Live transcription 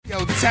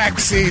Yo,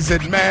 tax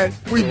season, man.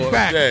 We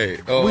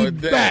back. We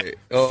back.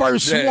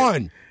 First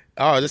one.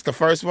 Oh, this the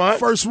first one?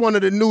 First one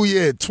of the new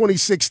year,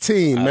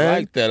 2016,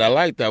 man. I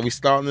like that. We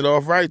starting it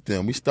off right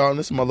then. We starting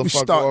this motherfucker We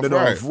starting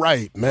off off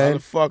right, man. Why the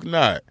fuck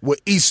not?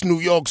 With East New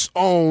York's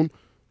own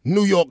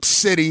New York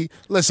City.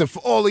 Listen, for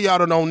all of y'all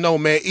that don't know,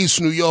 man,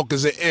 East New York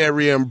is an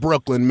area in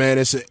Brooklyn, man.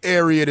 It's an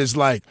area that's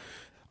like,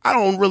 I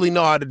don't really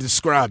know how to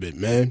describe it,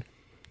 man.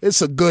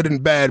 It's a good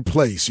and bad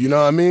place, you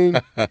know what I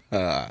mean?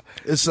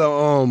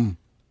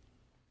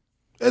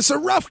 It's a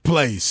rough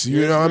place,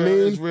 you know what I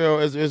mean?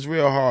 It's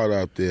real hard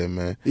out there,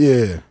 man.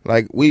 Yeah.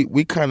 Like,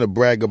 we kind of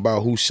brag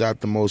about who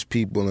shot the most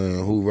people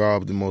and who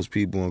robbed the most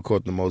people and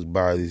caught the most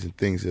bodies and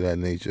things of that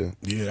nature.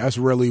 Yeah, that's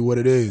really what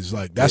it is.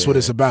 Like, that's what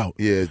it's about.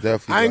 Yeah, it's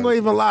definitely. I ain't gonna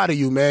even lie to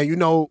you, man. You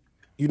know,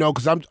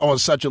 because I'm on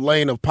such a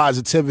lane of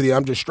positivity.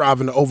 I'm just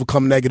striving to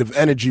overcome negative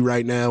energy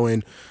right now,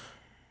 and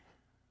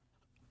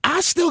I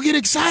still get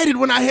excited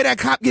when I hear that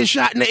cop get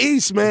shot in the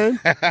East, man.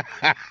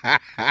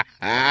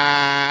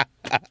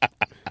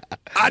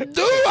 I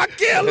do. I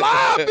can't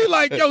lie. I be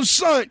like, yo,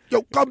 son,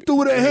 come through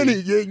with a Henny.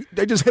 Yeah,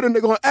 they just hit a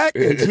nigga on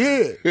Atkins.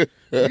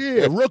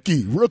 Yeah,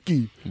 rookie.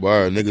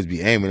 Word, niggas be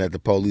aiming at the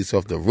police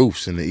off the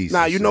roofs in the East.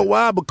 Nah, you know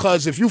why?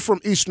 Because if you from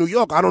East New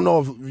York, I don't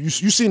know if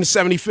you seen the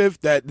 75th,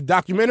 that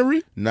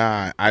documentary?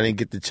 Nah, I didn't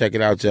get to check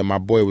it out yet. My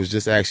boy was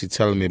just actually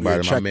telling me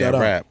about it. My man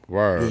Rap.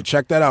 Word. Yeah,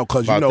 check that out.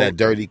 Cause about you know that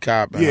dirty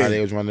cop and how they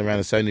was running around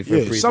the 75th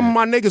precinct. Some of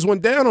my niggas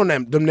went down on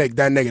that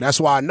nigga.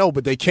 That's why I know,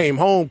 but they came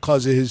home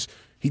because of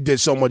he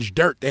did so much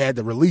dirt, they had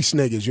to release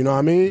niggas, you know what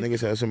I mean?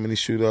 Niggas had so many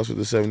shootouts with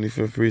the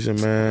 75th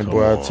precinct, man.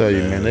 Boy, I tell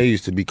you, man, they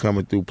used to be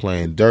coming through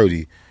playing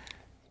dirty.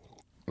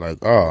 Like,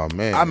 oh,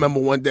 man. I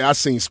remember one day I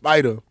seen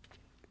Spider.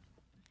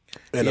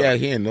 Yeah,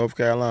 he in North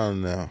Carolina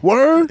now.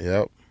 Word?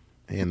 Yep.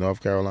 He in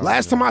North Carolina.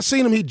 Last time I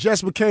seen him, he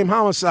just became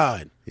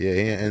Homicide. Yeah,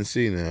 he in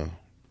NC now.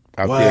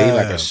 Out there, he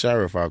like a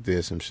sheriff out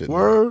there, some shit.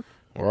 Word?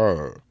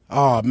 Word.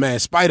 Oh, man,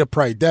 Spider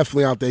Prey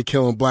definitely out there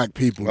killing black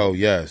people. Oh,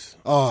 yes.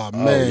 Oh,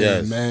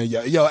 man, man.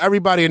 Yo,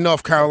 everybody in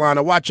North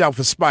Carolina, watch out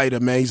for Spider,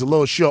 man. He's a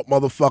little short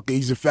motherfucker.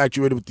 He's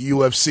infatuated with the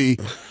UFC.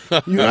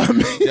 You know what I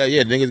mean?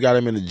 Yeah, niggas got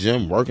him in the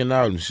gym working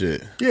out and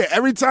shit. Yeah,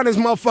 every time this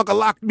motherfucker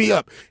locked me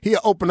up,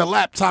 he'll open the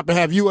laptop and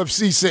have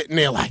UFC sitting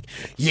there like,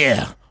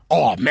 yeah.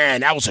 Oh,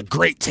 man, that was a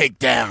great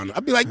takedown.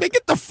 I'd be like, man,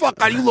 get the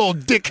fuck out, you little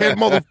dickhead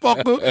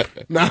motherfucker.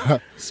 Nah.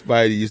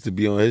 Spidey used to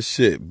be on his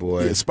shit,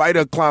 boy. Yeah,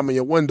 Spider climbing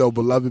your window,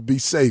 beloved, be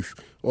safe.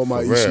 All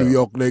my East New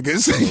York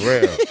niggas. For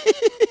real.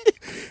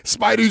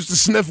 Spidey used to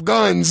sniff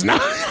guns. Nah.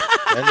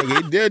 That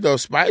nigga, he did, though.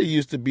 Spidey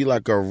used to be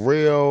like a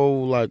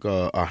real, like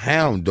a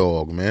hound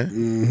dog, man.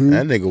 Mm-hmm.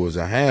 That nigga was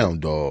a hound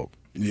dog.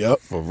 Yep.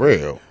 For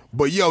real.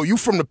 But, yo, you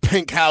from the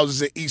pink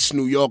houses in East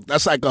New York.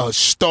 That's like a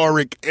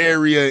historic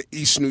area in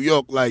East New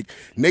York. Like,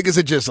 niggas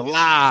would just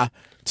lie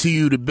to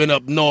you to been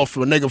up north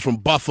for a nigga from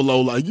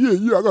Buffalo. Like,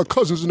 yeah, I got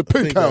cousins in the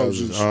pink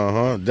houses.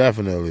 Uh-huh,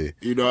 definitely.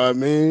 You know what I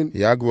mean?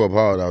 Yeah, I grew up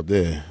hard out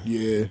there.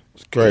 Yeah.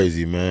 It's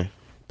crazy, man.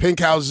 Pink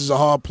houses is a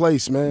hard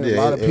place, man. Yeah,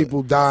 a lot of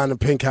people die in the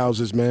pink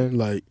houses, man.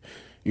 Like,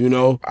 you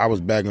know? I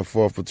was back and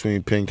forth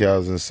between Pink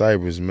House and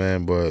Cypress,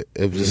 man, but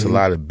it was just a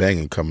lot of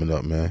banging coming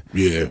up, man.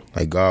 Yeah.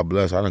 Like, God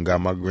bless. I done got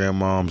my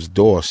grandmom's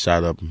door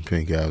shot up in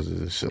Pink Houses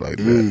and shit like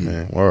that,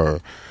 man.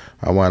 Word.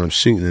 I wound up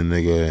shooting a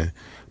nigga, and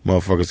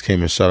motherfuckers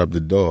came and shot up the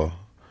door.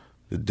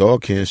 The door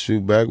can't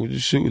shoot back. What you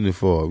shooting it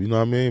for? You know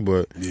what I mean?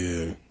 But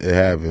yeah, it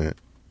happened.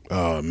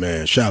 Oh,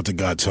 man. Shout out to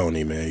God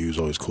Tony, man. He was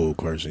always a cool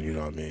person, you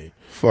know what I mean?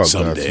 Fuck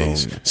some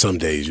days. Some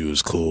days you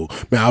was cool.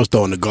 Man, I was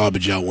throwing the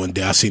garbage out one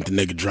day. I seen the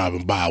nigga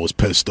driving by. I was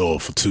pissed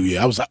off for 2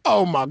 years. I was like,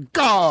 oh, my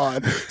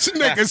God. This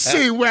nigga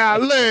see where I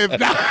live.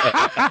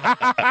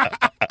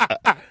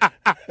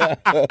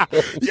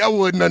 Y'all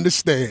wouldn't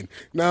understand.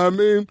 Know what I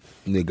mean?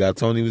 Nigga,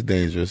 Tony was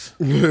dangerous.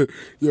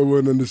 Y'all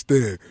wouldn't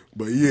understand.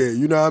 But, yeah,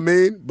 you know what I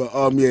mean? But,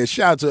 yeah,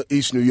 shout out to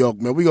East New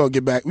York, man. We gonna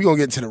get back. We gonna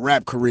get into the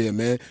rap career,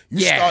 man.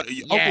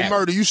 Uncle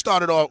Murder, you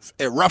started off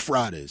at Rough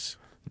Riders.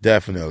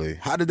 Definitely.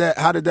 How did that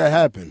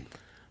happen?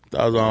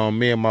 That was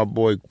me and my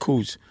boy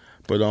Cooch.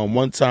 But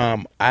one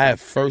time, I had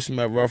first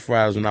met Rough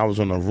Riders when I was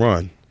on a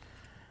run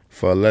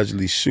for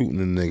allegedly shooting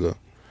a nigga.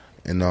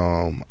 And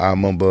I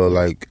remember,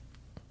 like,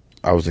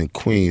 I was in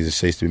Queens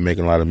and used to be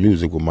making a lot of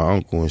music with my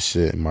uncle and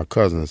shit and my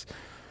cousins.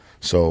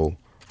 So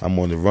I'm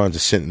on the run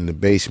just sitting in the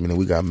basement and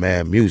we got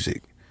mad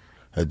music.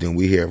 And then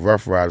we hear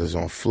Rough Riders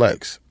on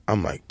Flex.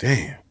 I'm like,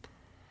 damn.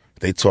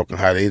 They talking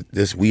how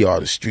we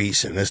are the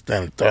streets and this,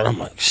 that, and third. I'm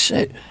like,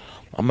 shit.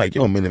 I'm like,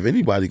 yo, man, if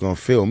anybody gonna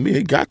feel me,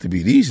 it got to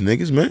be these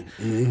niggas, man.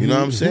 You know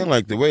what I'm saying?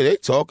 Like, the way they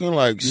talking,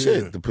 like,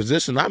 shit, the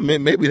position I'm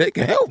in, maybe they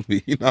can help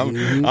me. You know,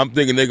 I'm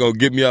thinking they gonna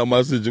get me out of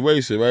my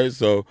situation, right?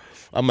 So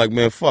I'm like,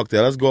 man, fuck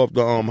that. Let's go up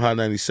to High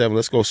 97.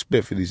 Let's go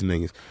spit for these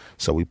niggas.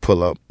 So we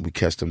pull up. We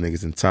catch them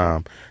niggas in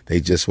time.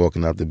 They just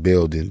walking out the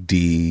building.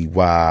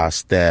 D.Y.,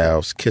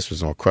 Styles, Kiss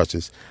was on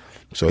crutches.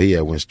 So he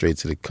went straight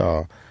to the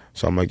car.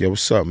 So I'm like, yo,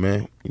 what's up,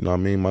 man? You know what I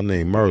mean? My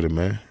name Murder,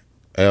 man.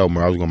 L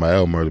Murder. I was going by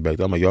L Murder back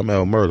then. I'm like, yo, I'm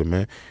L Murder,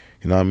 man.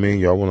 You know what I mean?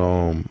 Y'all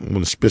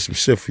wanna spit some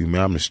shit for you,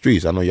 man. I'm in the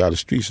streets. I know y'all the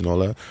streets and all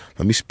that.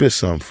 Let me spit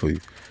something for you.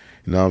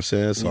 You know what I'm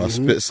saying? So I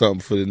spit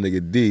something for the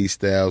nigga D,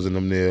 Styles and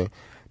them there,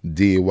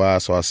 DY.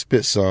 So I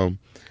spit some.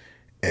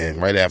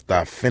 And right after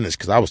I finished,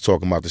 because I was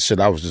talking about the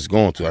shit I was just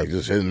going through, like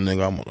just hitting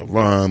nigga, I'm on the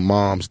run,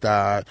 mom's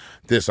died,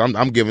 this. I'm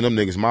giving them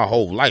niggas my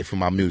whole life for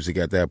my music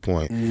at that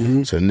point.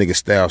 So the nigga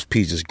Styles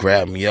P just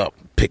grabbed me up,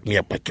 picked me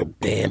up like, yo,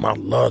 damn, I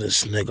love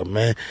this nigga,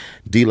 man.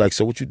 D like,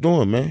 so what you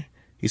doing, man?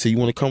 He said, you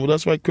want to come with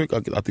us right quick? I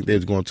think they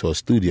was going to a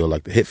studio,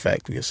 like the Hit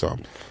Factory or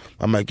something.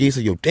 I'm like, he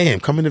said, yo, damn,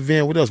 come in the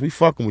van with us. We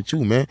fucking with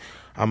you, man.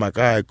 I'm like,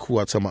 all right, cool.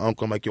 I tell my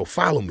uncle, I'm like, yo,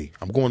 follow me.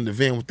 I'm going in the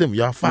van with them.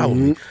 Y'all follow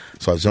me.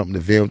 So I jump in the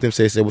van with them.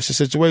 They said, what's the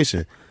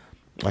situation?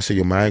 I said,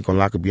 yo, man, I ain't gonna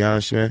lie, to be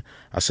honest, man.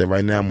 I said,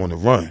 right now I'm on the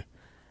run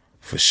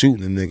for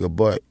shooting a nigga,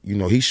 but, you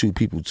know, he shoot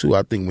people too.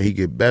 I think when he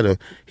get better,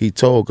 he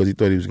told because he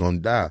thought he was gonna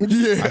die.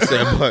 Yeah. I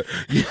said, but,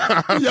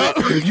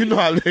 you know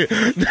how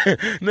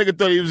nigga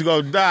thought he was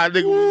gonna die.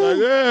 Nigga was like,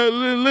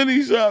 yeah,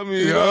 Lenny shot me,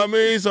 you know what I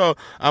mean? So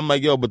I'm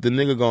like, yo, but the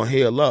nigga gonna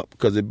heal up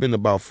because it been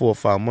about 4 or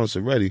 5 months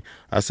already.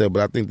 I said,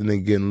 but I think the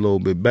nigga getting a little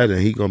bit better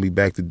and he gonna be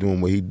back to doing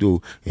what he do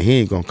and he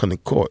ain't gonna come to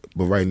court.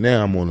 But right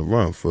now I'm on the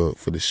run for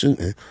the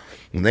shooting.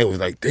 And they was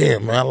like,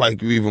 damn, man, I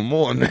like you even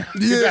more now.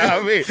 You know what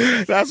I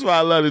mean? That's why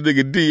I love the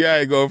nigga D. I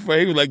ain't gonna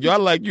frame. He was like, yo, I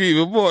like you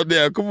even more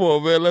now. Come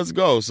on, man, let's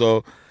go.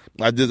 So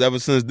ever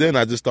since then,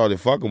 I just started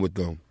fucking with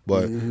them.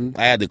 But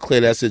I had to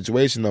clear that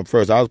situation up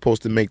first. I was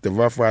supposed to make the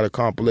Rough Rider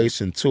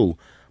compilation too,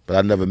 but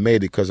I never made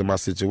it because of my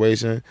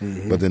situation.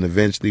 But then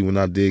eventually when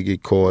I did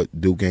get caught,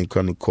 Duke ain't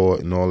come to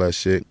court and all that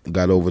shit,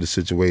 got over the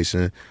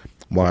situation,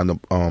 wound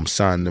up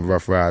signing the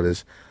Rough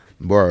Riders.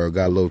 Word,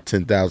 got a little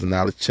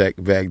 $10,000 check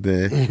back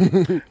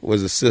then.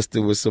 Was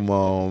assisting with some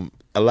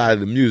a lot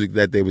of the music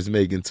that they was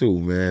making too,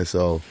 man.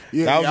 So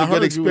that was a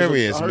good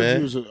experience,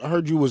 man. I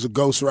heard you was a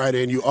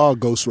ghostwriter, and you are a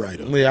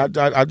ghostwriter. Yeah,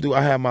 I do.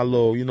 I have my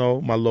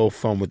little, my little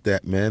fun with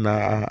that, man.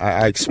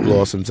 I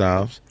explore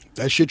sometimes.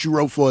 That shit you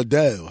wrote for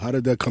Adele, how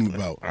did that come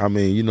about? I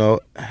mean,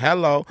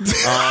 hello.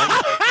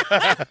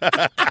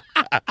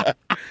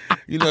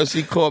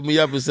 She called me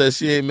up and said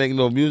she ain't making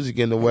no music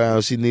in a while.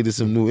 She needed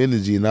some new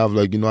energy, and I was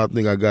like, I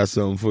think I got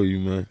something for you,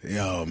 man.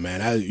 Yo,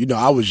 man,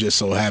 I was just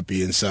so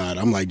happy inside.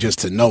 I'm like, just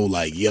to know,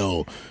 like,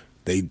 yo,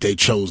 they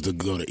chose to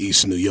go to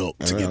East New York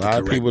to get the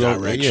correct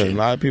direction. Yeah, a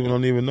lot of people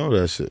don't even know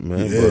that shit,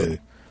 man. Yeah. But,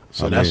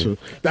 so that's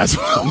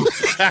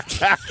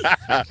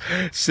what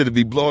should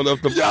be blowing up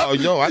the ball.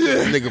 Yo, I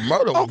think nigga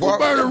Murder. Uncle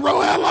Murder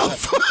wrote hello.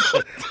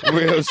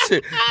 Real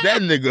shit.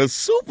 That nigga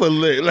super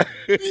lit. Like,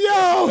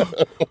 yo,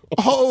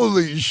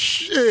 holy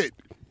shit.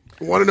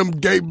 One of them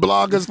gay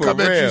bloggers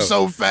come at you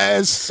so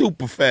fast.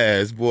 Super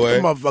fast, boy.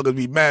 Them motherfuckers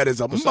be mad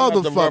as a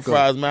motherfucker. The Rough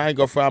Riders, man. I ain't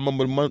gonna fry. I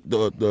remember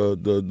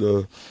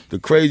the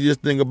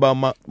craziest thing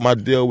about my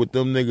deal with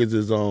them niggas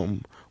is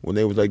when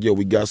they was like, yo,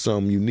 we got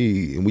something you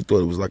need. And we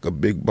thought it was like a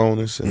big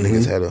bonus. And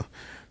niggas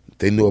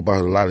they knew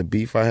about a lot of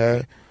beef I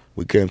had.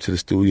 We came to the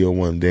studio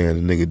one day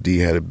and the nigga D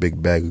had a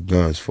big bag of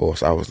guns for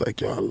us. I was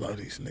like, yo, I love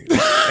these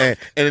niggas.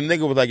 and the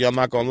nigga was like, yo, I'm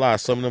not gonna lie,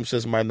 some of them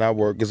shits might not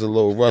work. It's a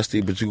little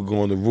rusty, but you can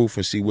go on the roof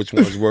and see which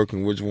ones work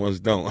and which ones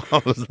don't.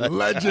 I was like,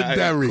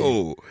 legendary.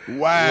 Cool.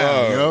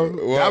 Wow,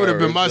 yo. That would have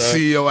been my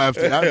CEO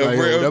after that. Like,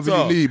 whatever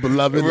you need,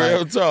 beloved.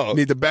 Real talk.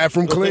 Need the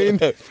bathroom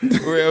cleaned?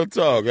 Real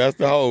talk. That's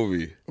the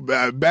homie.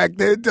 Back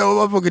then, the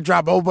motherfucker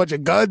drop a whole bunch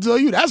of guns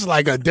on you. That's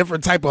like a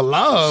different type of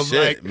love.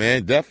 Shit, like,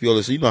 man,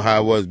 definitely. You know how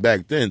it was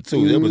back then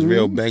too. It was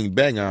real bang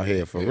bang out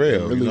here for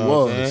real. It really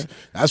was.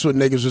 That's what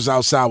niggas was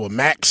outside with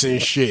Max and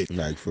shit.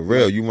 Like for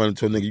real, you run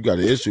into a nigga you got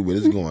an issue with,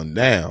 it's going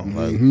down.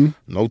 Like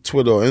no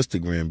Twitter or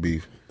Instagram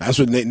beef. That's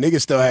what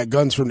niggas still had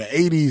guns from the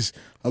 80s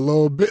a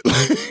little bit.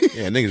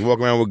 Yeah, niggas walk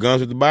around with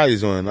guns with the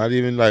bodies on. Not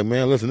even like,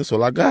 man, listen, this is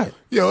all I got.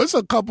 Yo, it's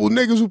a couple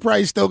niggas who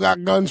probably still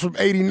got guns from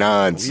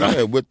 89.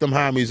 Yeah, with them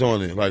homies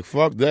on it. Like,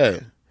 fuck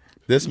that.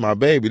 This my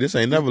baby. This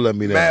ain't never let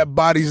me down. Mad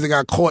bodies that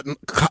got caught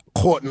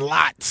in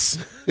lots.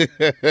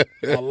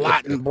 A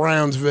lot in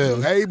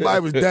Brownsville.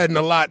 Everybody was dead in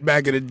a lot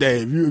back in the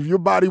day. If your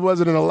body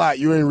wasn't in a lot,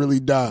 you ain't really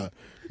died.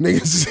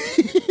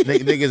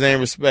 Niggas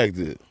ain't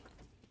respected.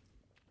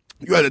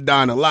 You had to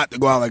die in a lot to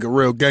go out like a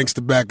real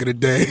gangster back in the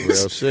days.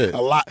 Real shit.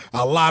 A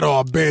lot or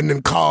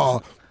abandoned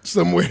car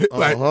somewhere.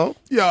 Like,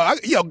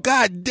 yo,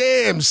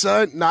 goddamn,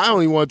 son. Nah, I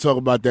don't even want to talk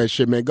about that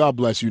shit, man. God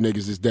bless you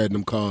niggas that's dead in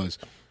them cars.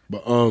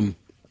 But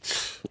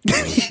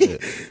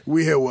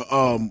we here with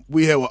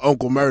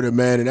Uncle Murder,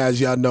 man, and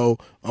as y'all know,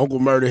 Uncle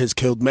Murder has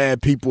killed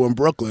mad people in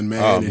Brooklyn,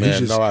 man. Oh, and man, he's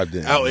just no, I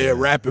didn't. Out here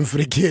rapping for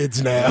the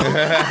kids now.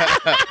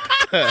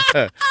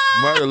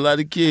 Murder love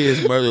the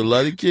kids. Murder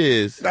love the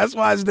kids. That's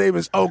why his name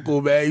is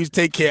Uncle, man. He used to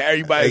take care of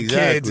everybody's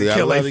kids and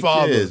kill their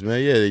father. Kids,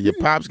 man. Yeah, your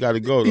pops got to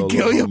go, though. He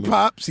kill your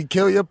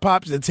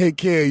pops and take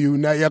care of you.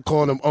 Now y'all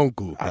calling him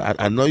Uncle.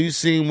 I know you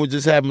seen what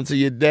just happened to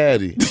your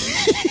daddy.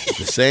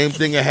 The same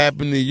thing that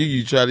happened to you.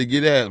 You try to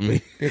get at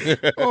me.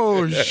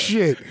 Oh,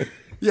 shit.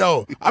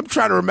 Yo, I'm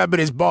trying to remember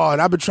this bar,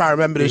 and I've been trying to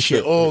remember this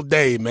shit all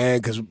day, man,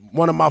 because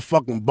one of my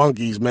fucking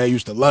bunkies, man,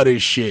 used to love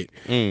this shit.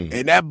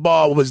 And that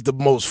bar was the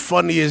most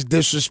funniest,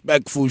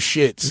 disrespectful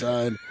shit,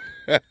 son.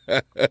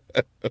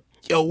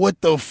 Yo, what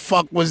the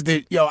fuck was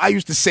this? Yo, I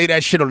used to say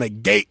that shit on the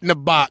gate in the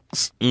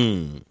box.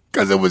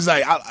 Because it was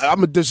like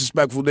I'm a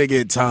disrespectful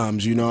nigga at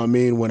times, you know what I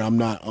mean? When I'm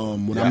not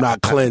I'm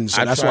not cleansed.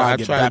 So that's why I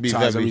get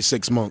baptized every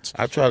 6 months.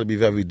 I try to be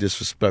very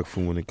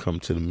disrespectful when it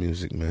comes to the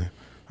music, man.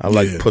 I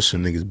like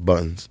pushing niggas'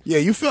 buttons. Yeah,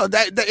 you feel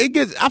that it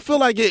gets. I feel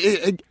like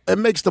it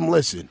makes them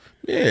listen.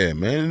 Yeah,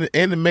 man,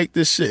 and to make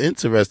this shit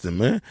interesting,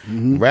 man.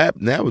 Rap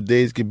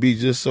nowadays can be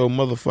just so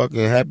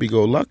motherfucking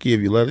happy-go-lucky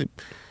if you let it.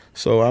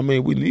 So I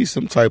mean, we need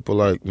some type of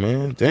like,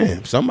 man,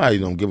 damn, somebody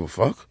don't give a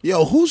fuck.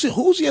 Yo,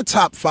 who's your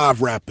top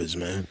 5 rappers,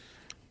 man?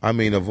 I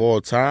mean, of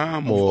all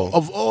time, or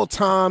of all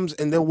times,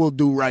 and then we'll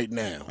do right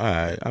now. All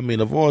right, I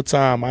mean, of all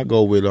time, I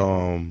go with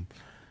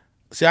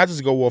See, I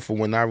just go off of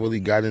when I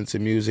really got into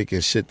music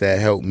and shit that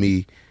helped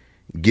me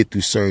get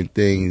through certain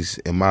things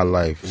in my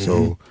life.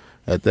 So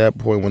at that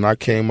point, when I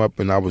came up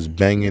and I was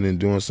banging and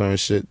doing certain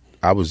shit,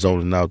 I was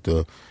zoning out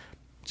the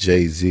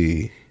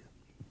Jay-Z,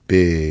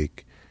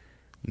 Big,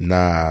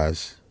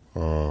 Nas.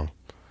 I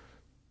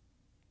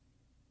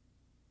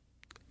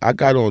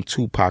got on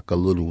Tupac a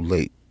little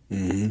late.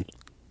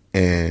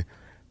 And,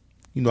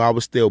 you know, I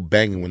was still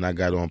banging when I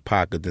got on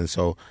Pac, and then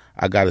so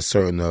I got a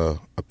certain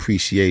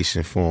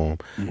appreciation for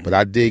him. But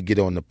I did get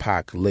on the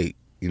Pac late,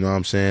 you know what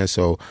I'm saying?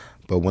 So,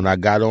 but when I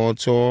got on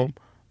to him,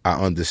 I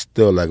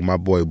understood, like my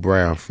boy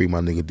Brown, free my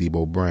nigga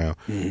Debo Brown,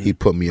 he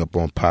put me up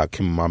on Pac,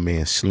 him and my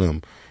man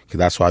Slim, because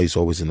that's why he's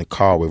always in the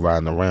car with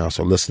riding around.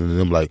 So listening to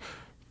them like,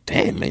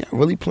 damn, man, I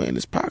really playing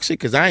this Pac shit?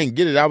 Because I ain't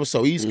get it. I was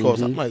so East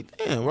Coast. I'm like,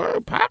 damn,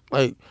 where Pac?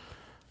 Like,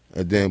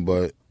 and then,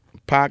 but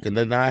Pac, and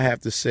then I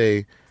have to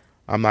say,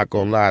 I'm not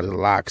gonna lie to the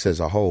Locks as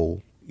a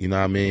whole, you know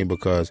what I mean?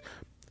 Because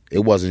it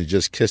wasn't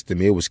just Kiss to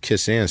me, it was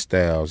Kiss and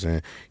Styles,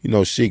 and you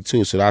know Chic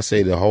too. So I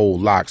say the whole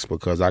Locks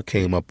because I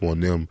came up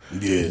on them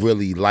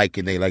really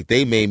liking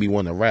they made me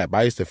want to rap.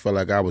 I used to feel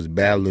like I was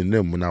battling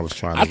them when I was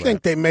trying to rap. I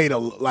think they made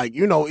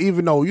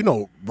even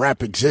though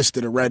rap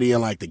existed already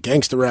and like the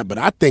gangster rap, but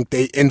I think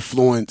they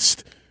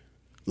influenced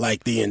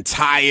like the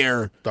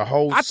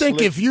whole. I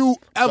think if you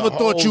ever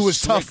thought you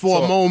was tough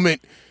for a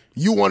moment,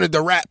 you wanted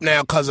to rap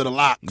now because of the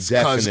Locks.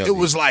 Because it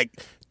was like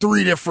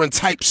 3 different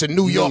types of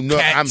New York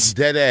cats. I'm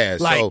dead ass.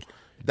 Like, so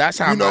that's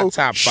how my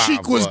top 5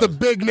 Chic was the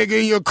big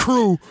nigga in your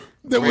crew.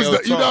 That was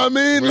you know what I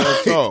mean?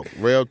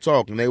 Real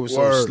talk. And they were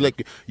so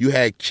slick. You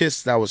had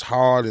Kiss that was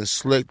hard and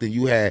slick, and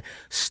you had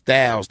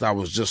Styles that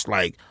was just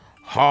like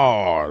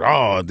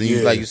hard. Then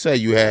you, like you said,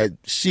 you had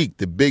Chic,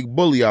 the big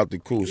bully out the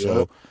crew.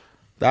 So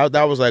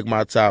that was like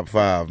my top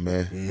 5,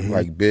 man.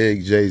 Like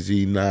Big,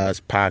 Jay-Z,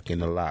 Nas, Pac,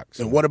 and the Locks.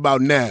 And what about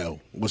now?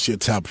 What's your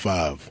top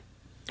 5?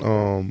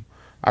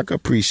 I can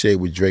appreciate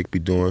what Drake be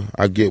doing.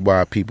 I get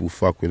why people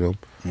fuck with him.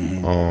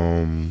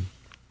 I'm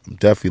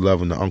definitely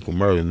loving the Uncle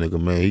Murder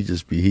nigga, man. He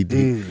just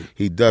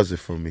he does it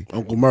for me.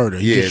 Uncle Murder,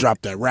 he just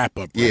dropped that rap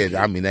up.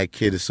 I mean that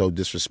kid is so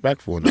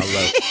disrespectful, and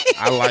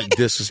I like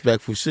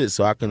disrespectful shit,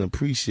 so I can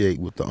appreciate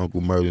what the Uncle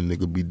Murder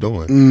nigga be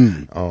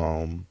doing.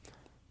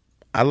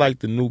 I like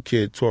the new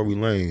kid Tory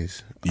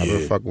Lanez. I've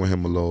been fucking with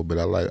him a little bit.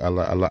 I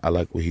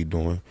like what he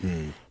doing.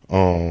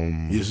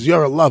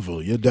 You're a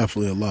lover. You're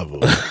definitely a lover.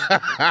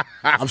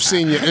 I've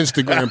seen your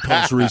Instagram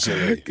posts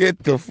recently.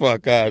 Get the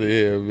fuck out of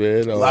here,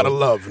 man. A lot of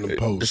love in the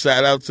post.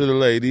 Shout out to the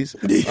ladies.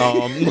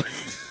 Damn.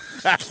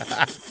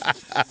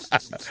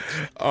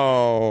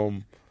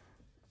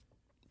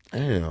 I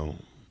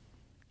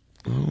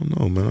don't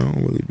know, man. I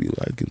don't really be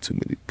liking too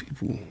many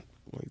people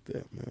like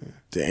that, man.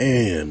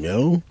 Damn,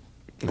 yo.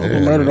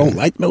 Uncle Murder don't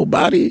like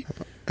nobody.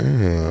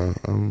 Yeah,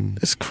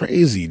 it's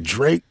crazy.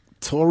 Drake,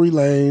 Tory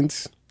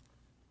Lanez,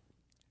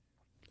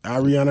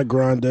 Ariana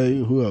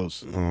Grande. Who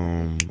else?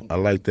 I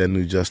like that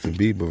new Justin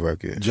Bieber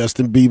record.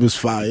 Justin Bieber's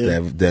fire.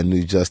 That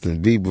new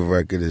Justin Bieber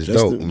record is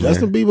dope, man.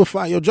 Justin Bieber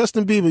fire. Yo,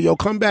 Justin Bieber,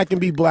 come back and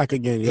be black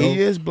again, yo. He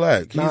is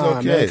black. He's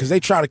okay. Because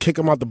they try to kick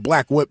him out the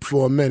black whip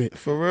for a minute.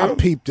 For real? I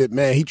peeped it,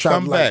 man. He tried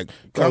come back.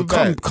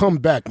 Come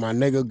back, my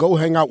nigga. Go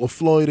hang out with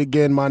Floyd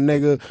again, my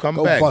nigga.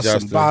 Go back, bust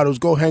Justin. some bottles.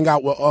 Go hang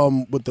out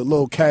with the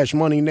little Cash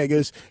Money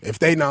niggas. If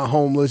they not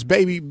homeless,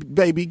 baby,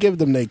 give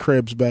them their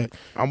cribs back.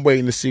 I'm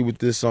waiting to see what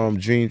this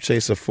Dream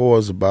Chaser 4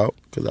 is about.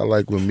 Because I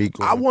like when Meek.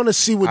 I want to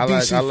see what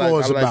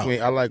DC4 is about.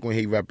 I like when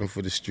he rapping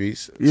for the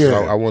streets. Yeah,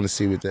 so I want to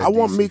see what that. I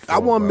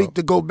want Meek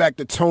to go back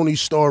to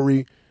Tony's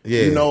story.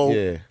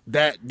 Yeah,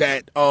 that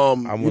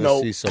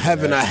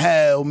heaven or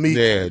hell, Meek.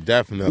 Yeah,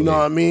 definitely. You know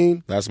what I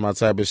mean? That's my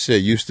type of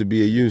shit. Used to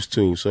be a used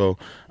to. So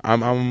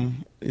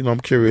I'm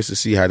curious to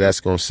see how that's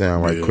gonna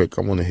sound right quick.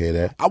 I want to hear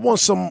that. I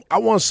want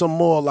some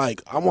more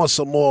like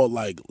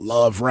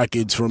love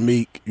records from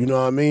Meek. You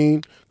know what I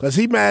mean? Because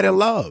he mad in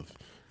love.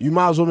 You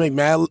might as well make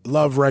mad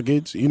love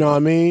records. You know what I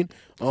mean?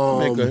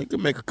 He could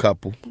make a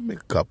couple.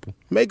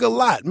 Make a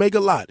lot.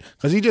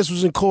 Because he just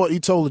was in court. He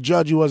told the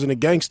judge he wasn't a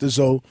gangster,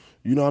 so,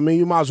 you know what I mean?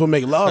 You might as well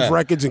make love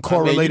records and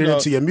correlate it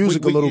into your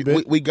music a little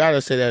bit. We got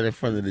to say that in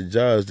front of the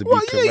judge to be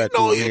correct.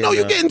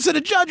 You're getting to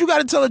the judge. You got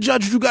to tell the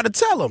judge what you got to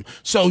tell him.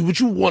 So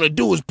what you want to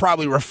do is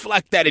probably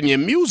reflect that in your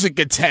music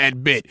a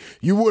tad bit.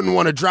 You wouldn't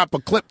want to drop a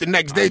clip the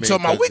next day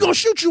talking about, we're going to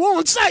shoot you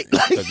on sight.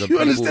 You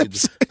understand?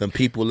 Them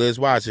people is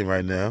watching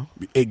right now.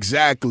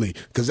 Exactly.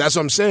 Because that's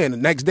what I'm saying. The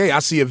next day I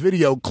see a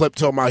video clip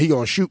talking talking about he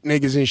gonna shoot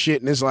niggas and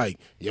shit, and it's like,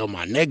 yo,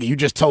 my nigga, you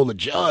just told the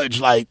judge,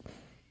 like,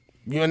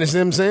 you understand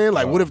what I'm saying?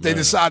 Like, what if they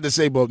decide to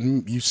say, but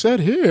you said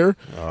here.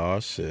 Oh,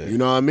 shit. You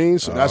know what I mean?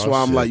 So that's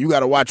why I'm like, you got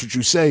to watch what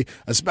you say,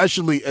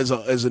 especially as a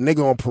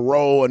nigga on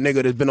parole, a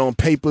nigga that's been on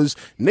papers.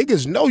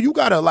 Niggas know you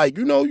got to, like,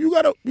 you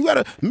got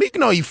to, Meek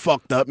know he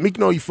fucked up. Meek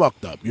know he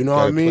fucked up. You know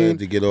what I mean?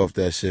 To get off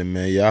that shit,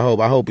 man. Yeah,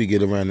 I hope he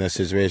get around that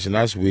situation.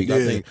 That's weak.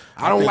 Yeah.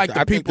 I don't like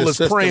the people that's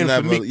praying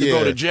for Meek to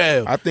go to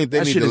jail. I think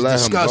they need to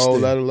let him go,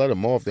 let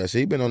him off that shit.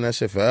 He been on that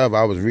shit forever.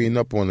 I was reading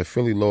up on the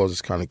Philly laws.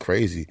 It's kind of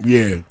crazy.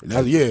 Yeah.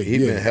 He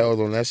been held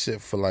on that shit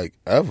for like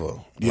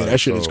ever. Yeah, that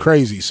shit is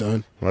crazy,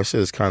 son. That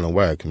shit is kind of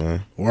whack,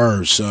 man.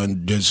 Word,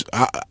 son.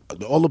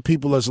 All the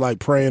people that's like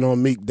praying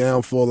on Meek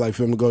downfall, like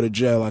for him to go to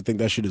jail, I think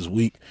that shit is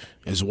weak.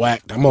 It's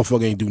whack. That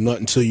motherfucker ain't do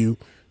nothing to you.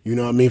 You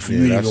know what I mean? For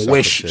you to even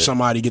wish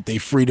somebody get their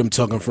freedom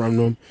taken from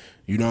them.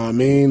 You know what I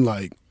mean?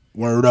 Like,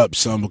 word up,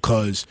 son,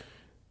 because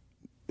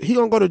he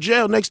gonna go to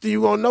jail. Next thing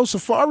you gonna know,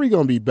 Safari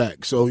gonna be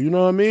back. So, you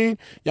know what I mean?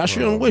 Y'all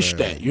shouldn't wish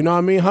that. You know what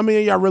I mean? How many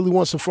of y'all really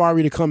want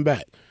Safari to come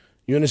back?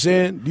 You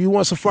understand? Do you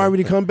want Safari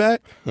to come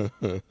back?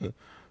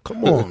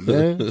 Come on,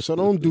 man. So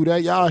don't do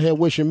that. Y'all here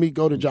wishing me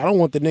go to jail. I don't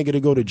want the nigga to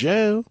go to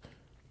jail.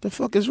 The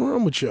fuck is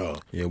wrong with y'all?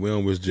 Yeah, we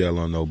don't wish jail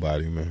on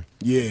nobody, man.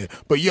 Yeah.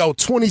 But, yo,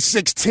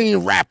 2016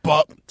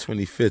 wrap-up.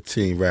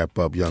 2015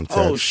 wrap-up, Young Tex.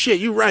 Oh, shit,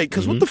 you right.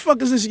 Because what the fuck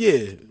is this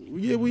year?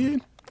 What year we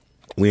in?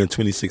 We in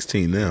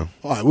 2016 now.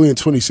 All right, we in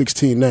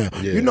 2016 now.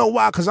 Yeah. You know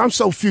why? Because I'm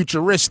so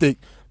futuristic.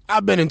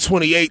 I've been in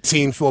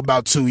 2018 for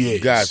about 2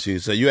 years. Got you.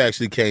 So you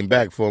actually came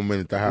back for a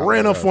minute to house.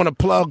 Ran off on a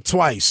plug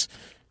twice.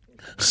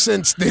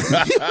 Since then.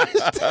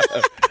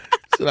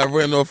 So I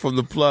ran off from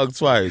the plug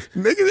twice.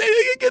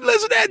 Niggas can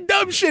listen to that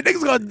dumb shit.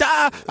 Niggas gonna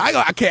die.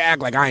 I can't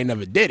act like I ain't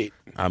never did it.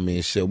 I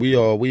mean, shit, we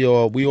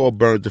all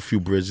burned a few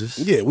bridges.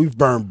 Yeah, we've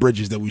burned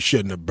bridges that we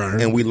shouldn't have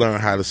burned. And we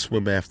learned how to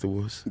swim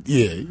afterwards.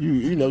 Yeah,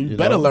 you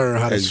better learn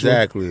how to swim.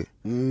 Exactly.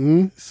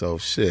 Mm-hmm. So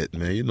shit,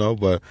 man,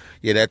 but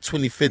yeah, that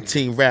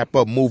 2015 wrap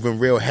up moving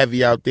real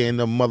heavy out there in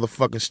the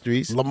motherfucking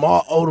streets.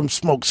 Lamar Odom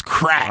smokes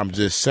crack. I'm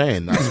just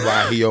saying, that's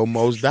why he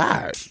almost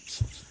died.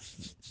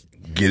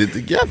 Get it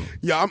together.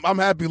 Yeah, I'm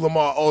happy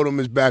Lamar Odom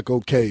is back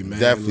okay, man.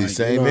 Definitely, like,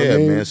 same here,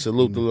 man.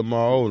 Salute to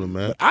Lamar Odom,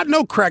 man. I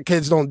know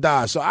crackheads don't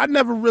die, so I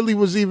never really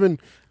was even,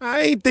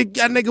 I ain't think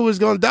that nigga was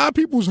gonna die.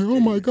 People was like, oh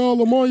my God,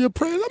 Lamar, you're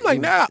praying. I'm like,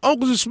 nah,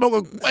 Uncle's is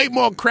smoking way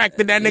more crack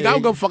than that nigga. I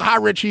don't give a fuck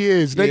how rich he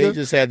is, nigga. Yeah, he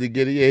just had to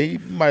get it. Yeah, he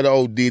might have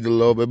OD'd a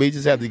little bit, but he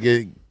just had to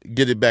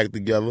get it back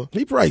together.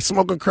 He probably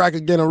smoking crack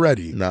again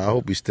already. Nah, I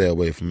hope he stay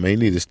away from him. He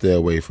need to stay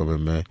away from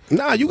him, man.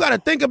 Nah, you got to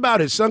think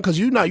about it, son, because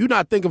you're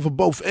not thinking for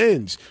both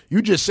ends.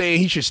 You just saying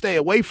he should stay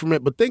away from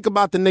it, but think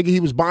about the nigga he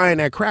was buying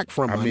that crack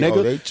from, my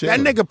nigga. That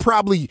nigga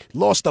probably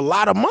lost a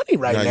lot of money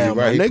right now, you're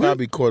right. My he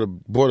nigga. probably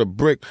bought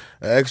an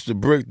extra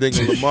brick,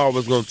 thinking Lamar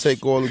was going to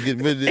take all and get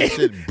rid of this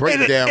shit,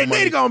 breakdown and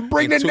money. they going to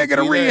bring that nigga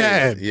to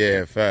rehab.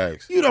 Yeah,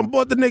 facts. You done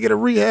bought the nigga to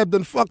rehab,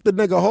 then fuck the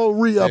nigga whole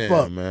re-up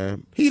up.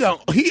 Man. He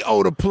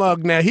owed a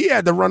plug now. He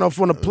had to run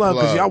off on the plug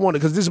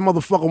because this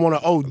motherfucker want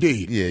to OD.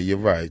 Yeah, you're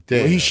right.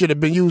 Well, he should have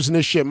been using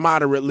this shit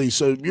moderately.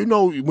 So,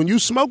 when you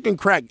smoking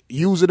crack,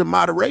 use it in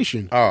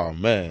moderation. Oh,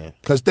 man.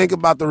 Because think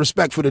about the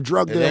respect for the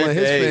drug dealer and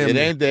his family. It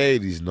ain't the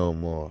 80s no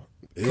more.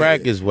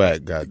 Crack is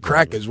whack, goddamn.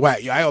 Crack is whack. I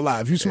ain't gonna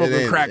lie. If you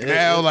smoking crack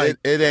now, like,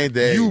 it ain't the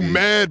 80s. You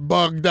mad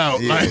bugged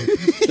out. Yeah. Like,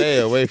 stay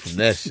away from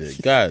that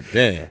shit. God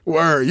damn.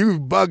 Word, you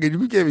bugging.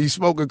 You can't be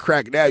smoking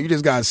crack now. You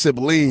just got sip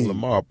lean.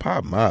 Lamar,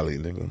 pop Molly,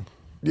 nigga.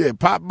 Yeah,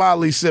 pop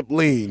Molly, sip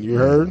lean. You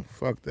heard?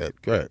 Fuck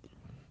that crack.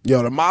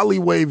 Yo, the Molly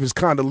wave is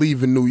kind of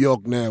leaving New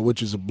York now,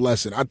 which is a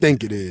blessing. I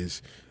think it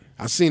is.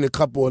 I seen a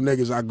couple of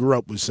niggas I grew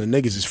up with. Some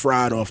niggas is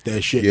fried off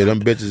that shit. Yeah,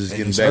 them bitches is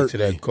getting back to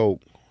that coke.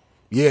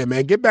 Yeah,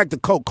 man, get back to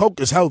coke. Coke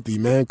is healthy,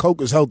 man.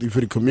 Coke is healthy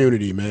for the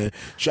community, man.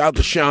 Shout out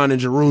to Sean in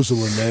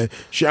Jerusalem, man.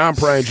 Sean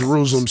probably in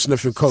Jerusalem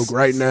sniffing coke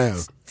right now.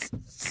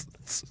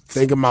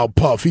 Thinking about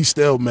Puff. He's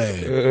still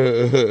mad.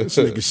 This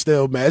nigga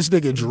still mad. This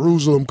nigga in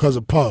Jerusalem because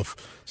of Puff.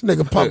 This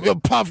nigga Puff. Yo,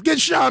 Puff,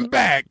 get Sean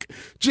back.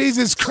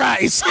 Jesus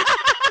Christ.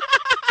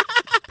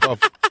 Puff,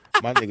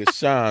 my nigga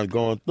Sean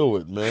going through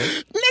it, man.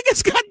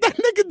 Niggas got that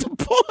nigga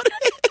deported.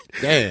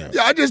 Damn.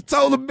 Yeah, I just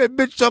told him that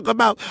bitch talking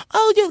about,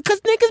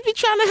 because niggas be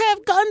trying to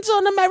have guns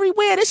on them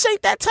everywhere. This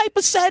ain't that type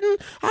of setting.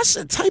 I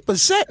said, type of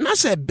setting? I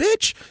said,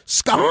 bitch,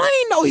 Scar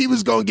ain't know he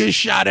was going to get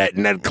shot at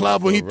in that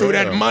club when he threw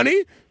that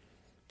money.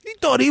 He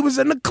thought he was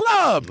in the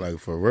club. Like,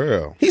 for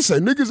real. He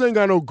said, niggas ain't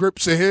got no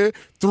grips in here.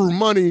 Threw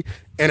money,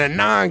 and a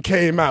 9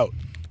 came out.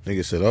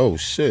 Nigga said, oh,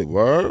 shit,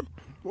 word?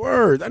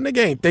 Word. That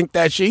nigga ain't think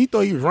that shit. He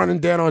thought he was running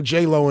down on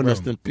J-Lo and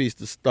Rest in peace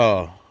to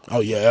Star.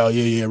 Oh,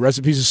 yeah. Rest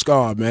in peace to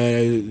Scar,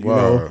 man. You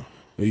know,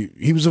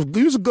 he was a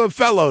good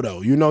fellow,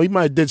 though. You know, he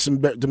might have did some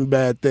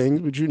bad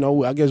things,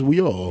 but, I guess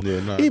we all.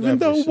 Yeah, even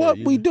though what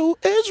we do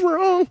is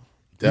wrong.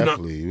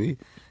 Definitely.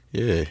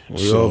 We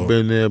all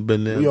been there.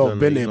 We all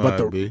been there. But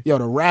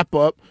the wrap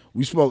up,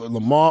 we spoke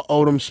Lamar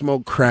Odom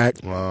smoked crack.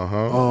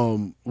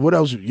 What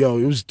else? Yo,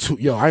 it was I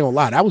ain't gonna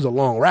lie, that was a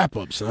long wrap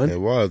up, son. It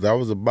was. That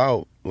was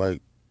about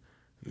like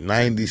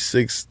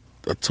 96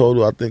 a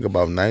total, I think,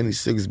 about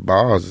 96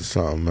 bars or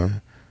something,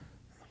 man.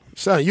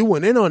 Son, you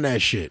went in on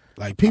that shit.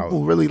 Like,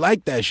 people really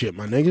like that shit,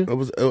 my nigga. It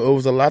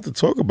was a lot to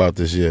talk about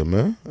this year,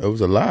 man. It was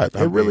a lot.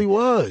 It really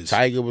was.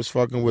 Tiger was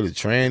fucking with a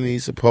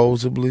tranny,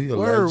 supposedly.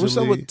 Word, what's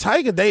up with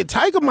Tiger?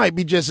 Tiger might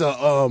be just a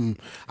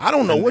I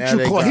don't know what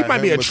you call. He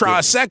might be a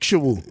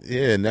trisexual.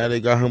 Yeah, now they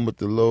got him with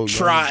the little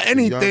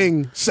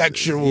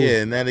sexual.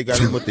 Yeah, now they got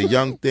him with the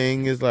young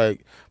thing. It's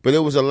like, but it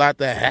was a lot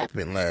that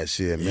happened last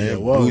year, man. Yeah,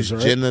 it was,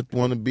 Bruce Jenner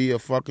want to be a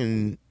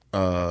fucking.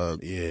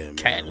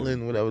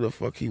 Catlin, whatever the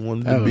fuck he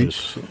wanted to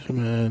be.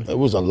 Man. It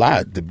was a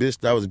lot. The bitch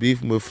that was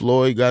beefing with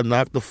Floyd got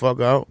knocked the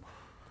fuck out.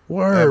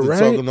 Word, after right?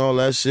 Talking all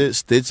that shit.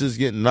 Stitches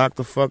getting knocked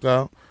the fuck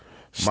out.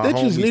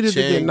 Stitches needed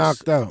to get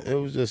knocked out. It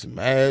was just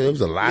mad. It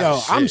was a lot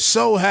of shit. I'm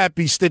so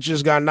happy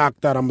Stitches got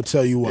knocked out. I'm going to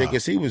tell you why. Yeah,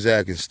 because he was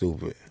acting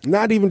stupid.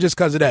 Not even just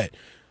because of that.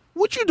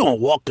 What you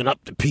doing walking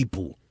up to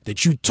people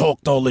that you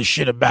talked all this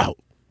shit about?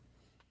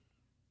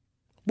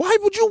 Why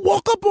would you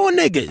walk up on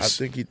niggas?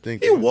 I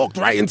think he walked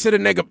right into the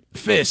nigga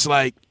fist.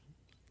 Like,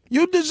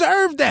 you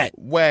deserve that.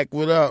 Whack,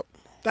 what up?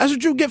 That's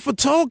what you get for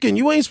talking.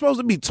 You ain't supposed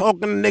to be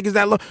talking to niggas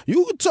that low.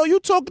 You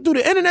talking through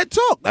the internet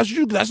talk. That's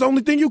the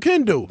only thing you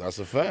can do. That's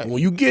a fact.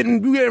 When you get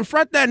in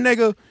front of that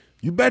nigga,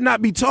 you better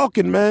not be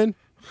talking, man.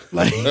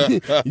 Like,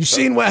 you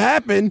seen what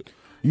happened.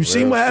 You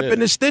seen what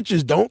happened to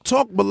Stitches. Don't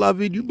talk,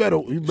 beloved. You better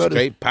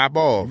straight pop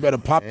off. You better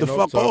pop the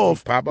fuck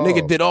off.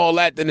 Nigga did all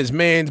that, then his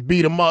mans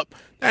beat him up.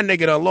 That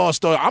nigga done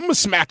lost. I'm gonna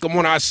smack him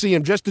when I see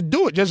him just to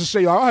do it, just to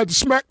say, I had to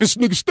smack this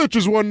nigga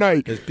Stitches one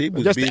night, just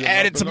to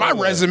add it to my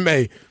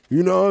resume.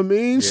 You know what I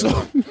mean? Yeah,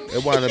 so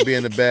it wound up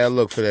being a bad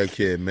look for that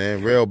kid,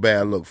 man. Real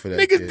bad look for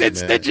that kid. Niggas did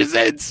Stitches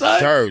in, son.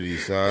 Dirty,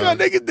 son. Yo,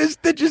 niggas did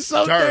Stitches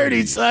so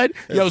dirty, son.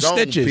 Yo,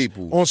 Stitches.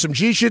 On some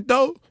G shit,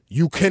 though,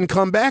 you can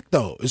come back,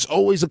 though. It's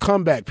always a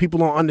comeback. People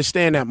don't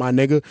understand that, my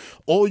nigga.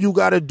 All you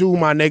gotta do,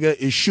 my nigga,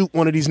 is shoot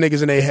one of these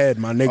niggas in their head,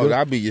 my nigga. Oh,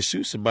 that'll be you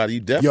shoot somebody. You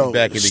definitely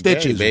back in the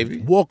Stitches, game,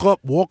 baby. Walk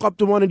up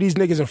to one of these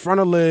niggas in front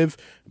of Liv,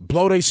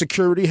 blow their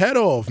security head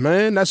off,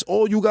 man. That's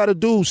all you gotta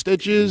do,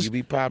 Stitches. You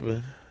be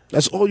popping.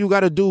 That's all you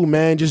gotta do,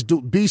 man. Just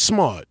be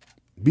smart.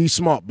 Be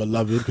smart,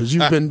 beloved, because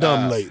you've been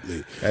dumb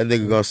lately. That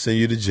nigga gonna send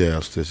you to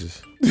jail,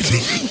 Stitches.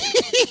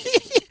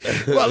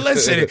 Well,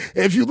 listen,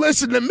 if you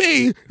listen to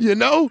me, you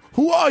know,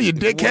 who are you,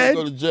 dickhead? You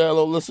go to jail,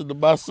 don't listen to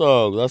my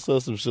songs. I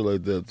said some shit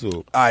like that,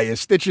 too. All right,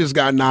 Stitches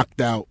got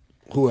knocked out.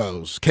 Who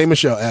else? K.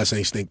 Michelle ass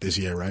ain't stink this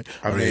year, right?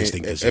 I mean,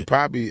 it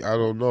probably, I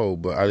don't know,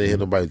 but I didn't hear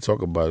nobody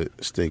talk about it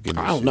stinking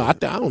this I don't know. I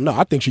don't know.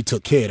 I think she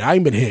took care of it. I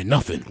ain't been hearing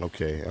nothing.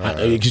 Okay.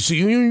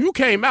 You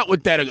came out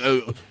with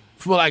that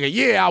for like a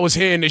year. I was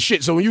hearing this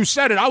shit. So when you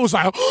said it, I was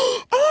like,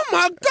 oh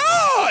my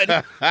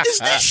God, is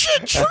this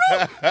shit true?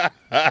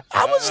 I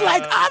was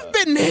like, I've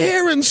been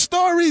hearing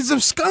stories of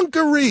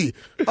skunkery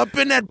up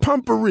in that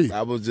pumpery.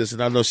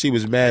 And I know she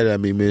was mad at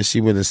me, man. She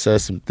went and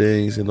said some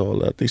things and all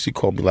that. I think she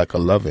called me like a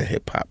loving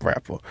hip hop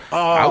rapper. Oh,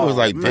 I was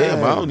like, damn,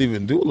 man. I don't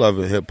even do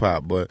loving hip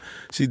hop, but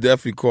she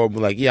definitely called me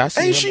like, yeah, I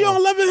see. Ain't she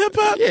on loving hip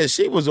hop? Yeah,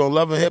 she was on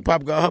loving hip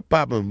hop, got her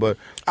popping, but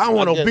I don't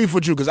want no beef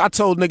with you because I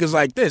told niggas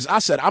like this. I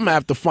said I'm gonna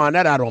have to find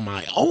that out on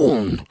my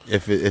own.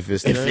 If it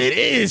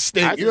is,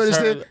 you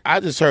understand? I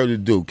just heard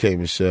it do, K.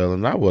 Michelle,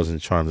 and I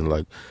wasn't trying to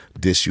like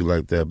diss you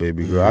like that,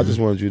 baby girl. I just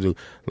wanted you to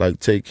like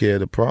take care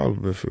of the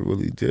problem if it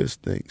really did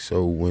stink.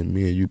 So when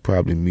me and you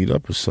probably meet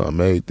up or something,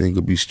 everything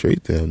could be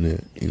straight down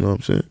there. You know what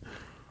I'm saying?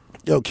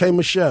 Yo, K.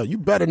 Michelle, you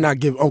better not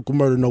give Uncle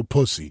Murder no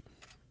pussy.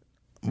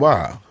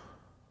 Why?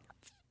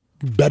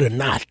 You better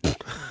not.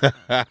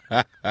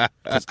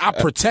 'Cause I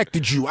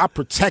protected you. I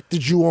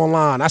protected you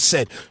online. I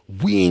said,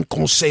 we ain't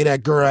gonna say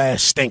that girl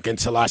ass stink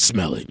until I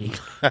smell it.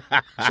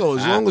 So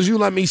as long as you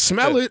let me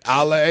smell it,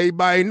 I'll let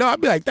everybody know. I'll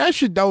be like, that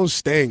shit don't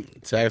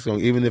stink. Tax gonna,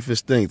 even if it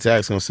stinks,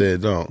 Tax gonna say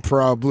it don't.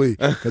 Probably.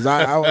 Because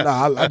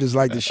I just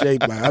like the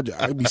shape. Like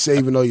I be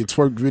saving all your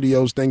twerk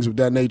videos, things of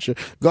that nature.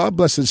 God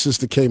bless his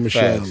sister K.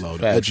 Michelle,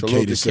 the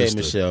educated sister.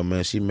 K. Michelle,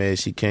 man.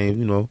 She came,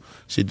 you know,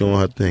 she doing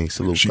her thing.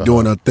 Salute she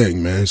doing her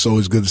thing, man. It's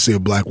always good to see a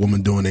black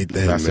woman doing their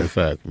thing, That's man. a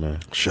fact, man.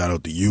 Shout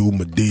out to you,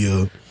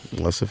 Medea.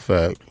 That's a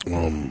fact.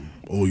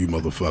 All you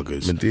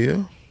motherfuckers.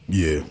 Medea?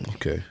 Yeah.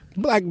 Okay.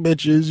 Black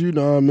bitches, you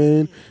know what I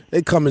mean?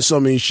 They come in so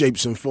many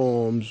shapes and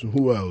forms.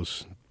 Who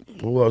else?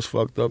 Who else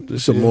fucked up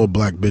this Some year? more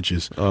black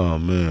bitches. Oh,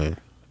 man.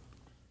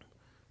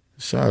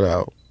 Shout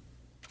out.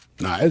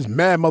 Nah, it's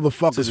mad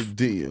motherfuckers. To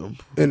the DM.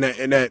 In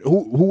that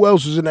who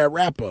else was in that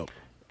wrap up?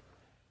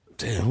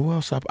 Damn, who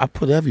else? I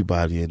put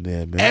everybody in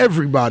there, man.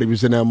 Everybody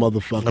was in that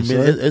motherfucker. I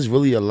mean, it's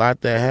really a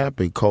lot that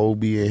happened.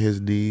 Kobe and his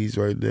knees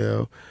right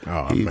now.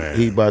 Oh, man.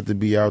 He about to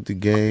be out the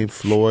game.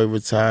 Floyd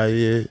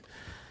retired.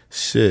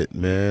 Shit,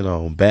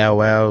 man. Bow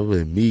Wow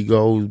and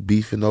Migos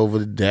beefing over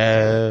the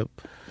dab.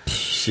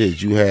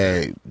 Shit, you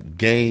had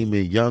Game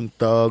and Young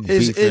Thug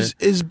beefing.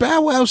 Is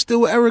Bow Wow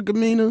still with Erica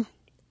Mena?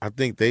 I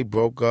think they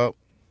broke up.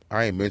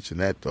 I ain't mentioned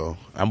that, though.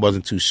 I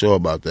wasn't too sure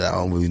about that. I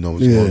don't really know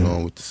what's going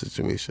on with the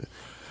situation.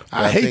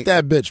 I hate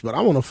that bitch, but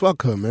I want to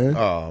fuck her, man.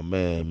 Oh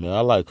man,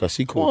 I like her.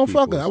 She cool. I want to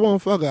fuck her. I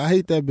want to fuck her. I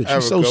hate that bitch.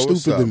 She's so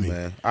stupid to me.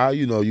 Man? I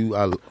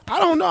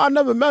don't know. I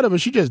never met her,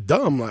 but she just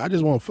dumb. Like I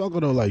just want to fuck her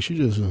though. Like she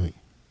just like.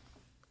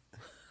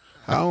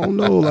 I don't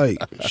know. Like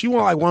she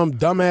want like one of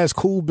them dumbass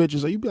cool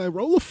bitches. Like you be like,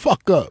 roll the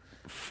fuck up.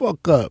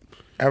 Fuck up.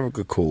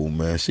 Erica cool,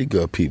 man. She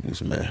good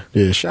peoples, man.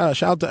 Yeah,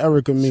 shout out to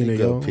Erica Mena, she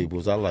good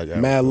peoples. I like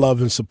Erica. Mad love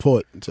and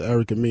support to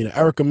Erica Mena.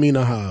 Erica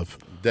Mena Hive.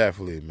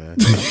 Definitely, man.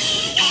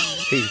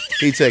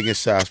 he taking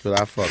shots, but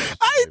I fuck him.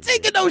 I ain't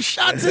taking no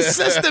shots at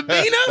Sister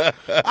Mena.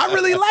 I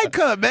really like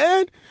her,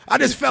 man. I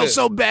just felt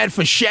so bad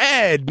for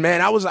Shad,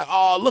 man. I was like,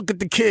 oh, look at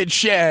the kid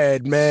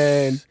Shad,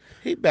 man.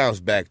 He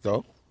bounced back,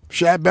 though.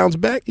 Shad bounced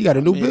back? He got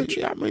a new bitch?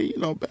 Yeah, I mean, you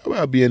know, Bow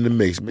Wow be in the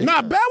mix, man.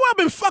 Nah, Bow Wow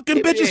been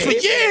fucking bitches for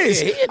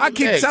years. I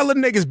keep telling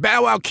niggas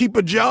Bow Wow keep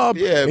a job.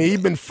 Yeah, and he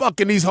been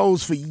fucking these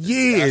hoes for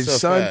years,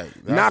 son.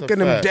 Knocking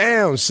them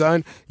down,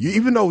 son.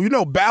 Even though, you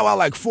know, Bow Wow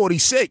like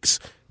 46,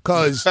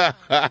 because Bow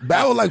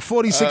Wow like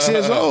 46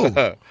 years old.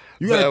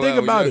 You got to think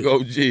about it.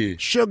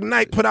 Suge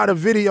Knight put out a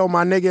video,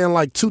 my nigga, in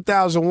like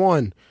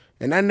 2001,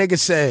 and that nigga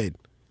said,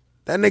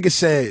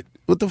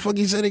 what the fuck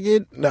he said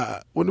again?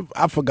 Nah,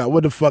 I forgot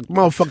what the fuck.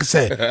 Motherfucker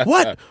said,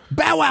 what?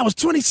 Bow Wow was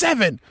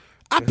 27.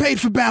 I paid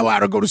for Bow Wow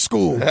to go to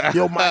school.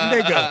 Yo, my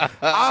nigga,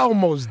 I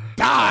almost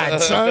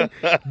died, son.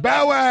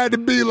 Bow Wow had to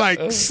be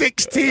like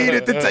 16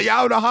 at the time.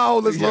 Y'all know how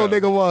old this little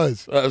nigga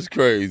was. That's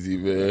crazy,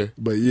 man.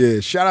 But yeah,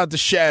 shout out to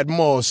Shad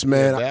Moss,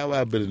 man. Yeah, Bow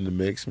Wow been in the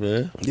mix,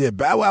 man. Yeah,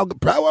 Bow Wow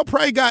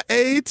probably got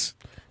AIDS.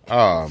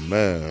 Oh,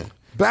 man.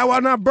 Bow Wow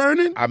not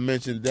burning? I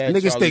mentioned that.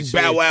 Niggas think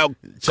Bow Wow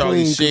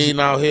Charlie Sheen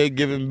out here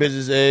giving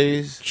bitches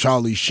AIDS.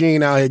 Charlie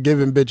Sheen out here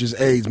giving bitches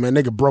AIDS, man.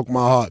 Nigga broke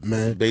my heart,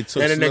 man. They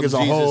took Slim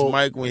Jesus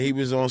Mike when he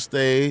was on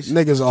stage.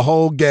 Nigga's a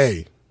whole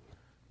gay.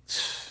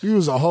 He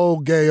was a whole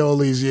gay all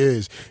these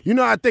years. You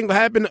know, I think what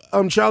happened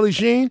to Charlie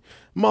Sheen?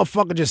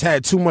 Motherfucker just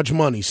had too much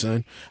money,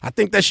 son. I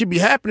think that should be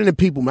happening to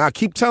people, man. I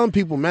keep telling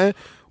people, man.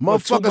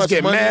 Motherfuckers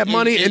get mad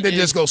money and then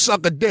just go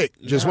suck a dick.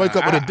 Just wake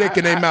up with a dick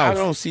in their mouth. I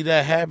don't see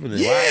that happening.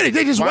 Yeah,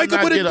 they just wake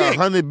up with a dick. Why not get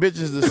 100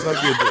 bitches to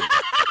suck your dick?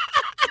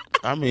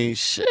 I mean,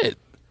 shit.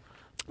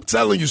 I'm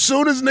telling you,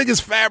 soon as niggas'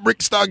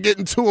 fabric start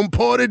getting too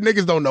imported,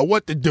 niggas don't know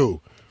what to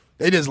do.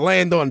 They just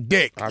land on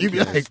dick. You be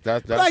like,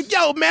 like,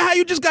 yo, man, how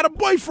you just got a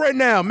boyfriend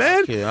now,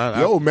 man?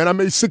 Yo, man, I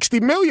made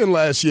 $60 million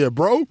last year,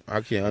 bro.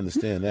 I can't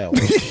understand that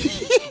one.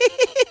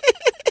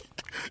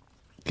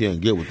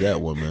 Can't get with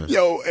that one, man.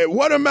 Yo, at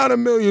what amount of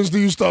millions do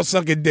you start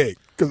sucking dick?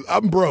 Because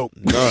I'm broke.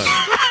 None.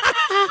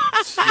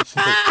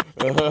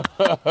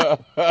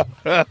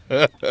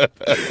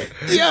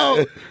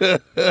 Yo,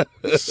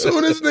 as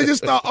soon as niggas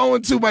start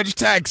owing too much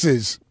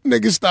taxes,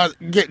 niggas start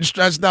getting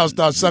stressed out,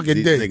 start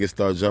sucking dick. These niggas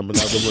start jumping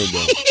out the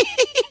window.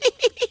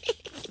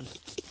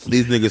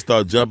 These niggas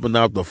start jumping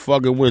out the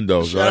fucking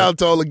windows. Shout out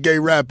to all the gay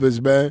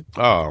rappers, man.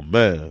 Oh,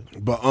 man.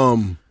 But,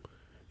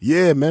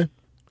 yeah, man.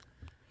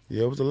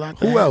 Yeah, it was a lot.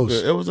 Who else?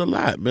 It was a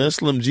lot, man.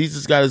 Slim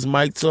Jesus got his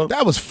mic took.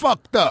 That was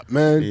fucked up,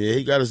 man. Yeah,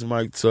 he got his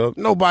mic took.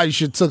 Nobody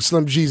should took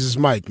Slim Jesus'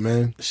 mic,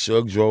 man.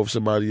 Suge drove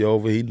somebody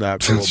over. He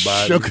knocked on a body.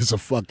 Suge is a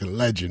fucking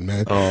legend,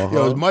 man.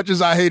 Yo, as much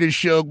as I hated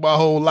Suge my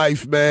whole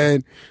life,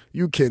 man,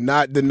 you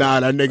cannot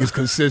deny that nigga's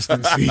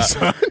consistency,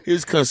 son.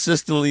 He's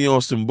consistently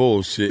on some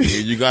bullshit, and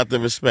you got to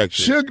respect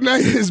it. Suge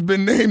Knight has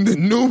been named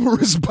in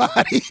numerous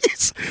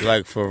bodies.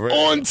 Like for real.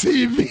 On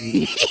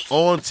TV.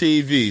 On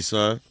TV,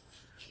 son.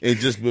 It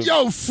just been...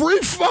 Yo, free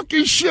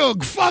fucking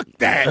Suge. Fuck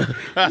that.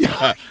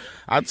 Yo.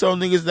 I told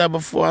niggas that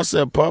before. I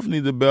said Puff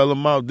need to bail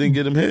him out, then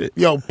get him hit.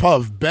 Yo,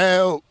 Puff,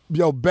 bail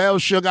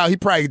Suge out. He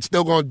probably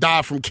still gonna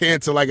die from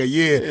cancer like a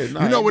year.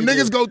 Yeah, you know, when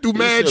niggas go through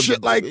mad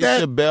shit like that. You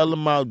should bail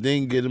him out,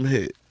 then get him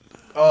hit.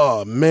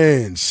 Oh,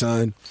 man,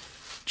 son.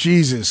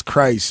 Jesus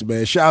Christ,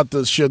 man. Shout out to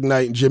Suge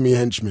Knight and Jimmy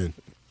Henchman.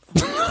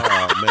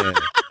 Oh, man.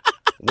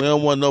 We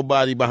don't want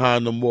nobody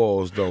behind them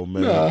walls, though,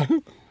 man. Nah.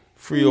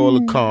 Free all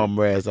the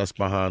comrades that's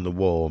behind the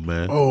wall,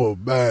 man. Oh,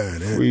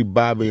 man. Free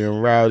Bobby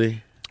and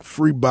Rowdy.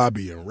 Free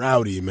Bobby and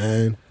Rowdy,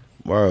 man.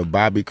 Word,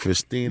 Bobby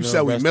Christina. You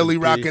said we Millie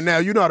rocking now.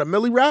 You know how to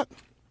Millie rock?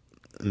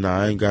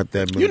 Nah, I ain't got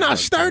that. You not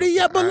sturdy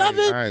yet,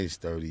 beloved? I ain't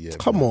sturdy yet.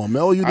 Come on,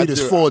 man. All you need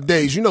is 4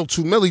 days. You know,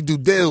 2 Millie do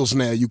deals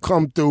now. You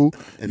come through,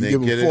 and you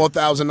give him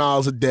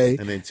 $4,000 a day.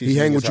 And he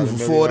hang with you for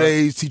 4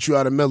 days, teach you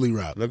how to Millie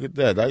rock. Look at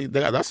that.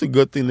 That's a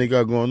good thing they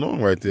got going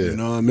on right there. You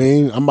know what I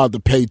mean? I'm about to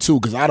pay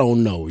too because I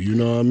don't know. You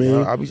know what I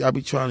mean? I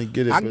be trying to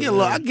get it. I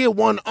get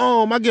one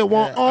arm. I get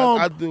one arm.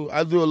 I do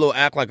a little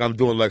act like I'm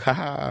doing like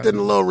ha. Then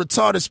a little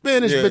retarded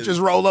Spanish bitches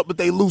roll up with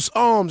they loose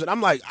arms, and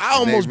I'm like, I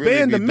almost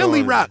banned the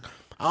Millie rock.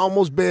 I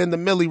almost banned the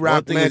Millie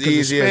rock, man,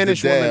 because the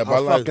Spanish women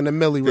are fucking the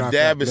Millie rock. The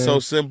dab is man. so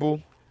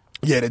simple.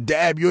 Yeah, the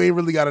dab, you ain't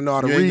really got to know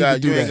how to read to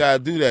do You that. ain't got to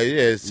do that.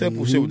 Yeah, it's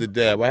simple shit with the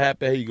dab. What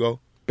happened? Here you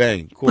go.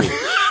 Bang. Cool.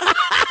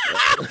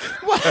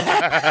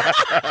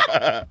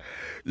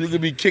 You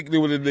could be kicking it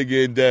with a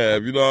nigga and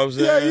dab. You know what I'm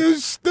saying? Yeah, you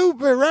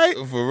stupid, right?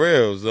 For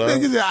real, son.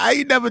 Niggas, I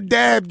ain't never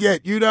dabbed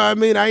yet. You know what I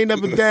mean? I ain't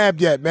never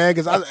dabbed yet, man.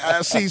 Because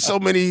I see so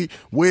many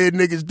weird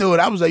niggas do it.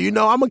 I was like, I'm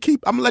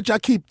gonna let y'all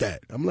keep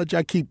that. I'm gonna let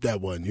y'all keep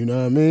that one. You know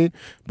what I mean?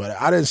 But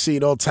I didn't see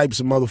all types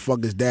of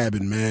motherfuckers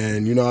dabbing,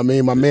 man. You know what I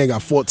mean? My man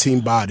got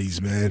 14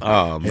 bodies, man.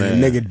 Oh, man.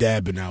 And a nigga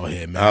dabbing out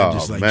here, man. Oh, I'm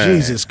just like, man.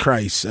 Jesus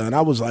Christ, son.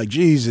 I was like,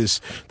 Jesus,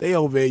 they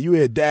over here. You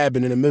here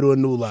dabbing in the middle of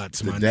New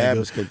Lots, my The dab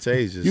nigga. is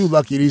contagious. You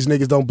lucky these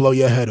niggas don't blow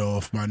your head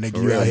off, my nigga.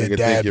 For You real, out here nigga think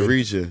dabbing. you're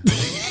reaching.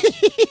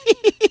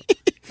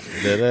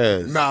 That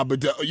ass. Nah,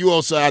 but you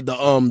also had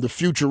the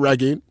Future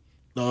record.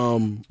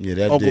 Yeah,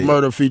 that Uncle did.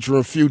 Murder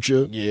featuring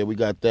Future. Yeah, we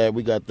got that.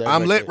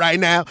 I'm lit right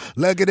now.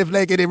 Look at it,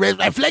 flickety wrist,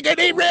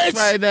 flickety wrist.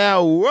 Right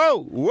now.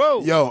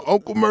 Whoa. Yo,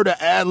 Uncle Murder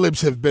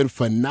ad-libs have been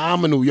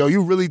phenomenal. Yo,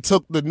 you really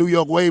took the New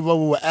York wave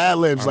over with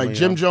ad-libs. Like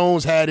Jim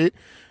Jones had it.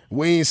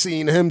 We ain't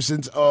seen him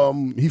since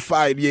he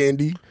fired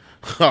Yandy.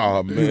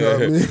 Oh, man. You know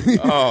what I mean?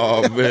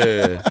 Oh,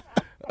 man.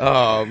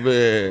 Oh,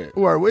 man.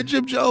 Where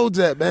Jim Jones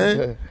at,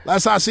 man?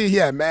 Last time I see he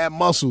had mad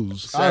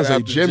muscles. I was Shout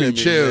like, out to Jimmy, Jimmy,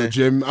 chill, man.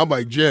 Jim. I'm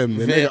like, Jim.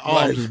 The nigga Vamp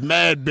arms life. was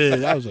mad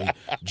big. I was like,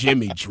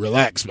 Jimmy,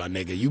 relax, my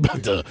nigga. You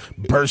about to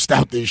burst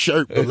out this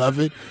shirt,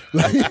 beloved.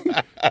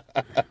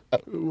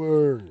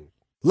 Word.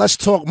 Let's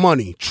talk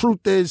money.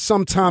 Truth is,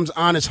 sometimes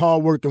honest,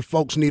 hardworking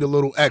folks need a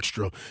little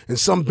extra, and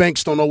some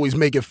banks don't always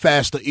make it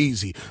fast or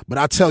easy. But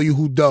I tell you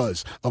who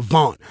does.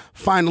 Avant.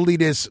 Finally,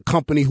 there's a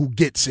company who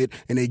gets it,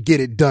 and they get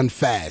it done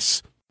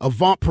fast.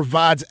 Avant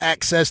provides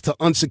access to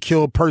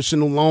unsecured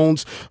personal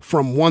loans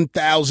from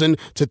 $1,000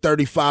 to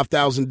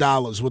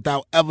 $35,000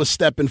 without ever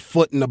stepping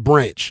foot in a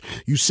branch.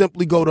 You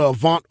simply go to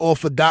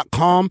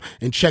AvantOffer.com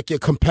and check your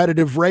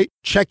competitive rate.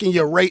 Checking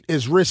your rate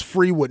is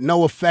risk-free with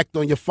no effect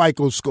on your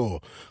FICO score.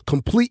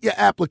 Complete your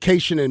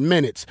application in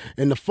minutes,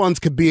 and the funds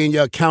could be in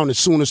your account as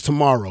soon as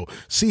tomorrow.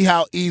 See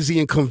how easy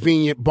and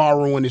convenient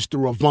borrowing is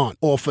through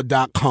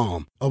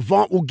AvantOffer.com.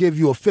 Avant will give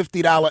you a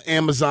 $50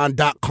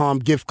 Amazon.com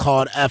gift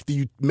card after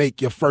you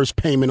make your first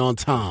payment on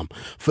time.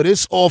 For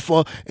this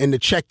offer and to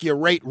check your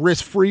rate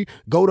risk-free,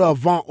 go to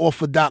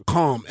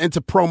AvantOffer.com.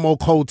 Enter promo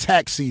code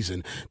tax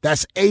season.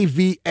 That's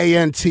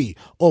AVANT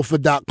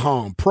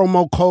offer.com.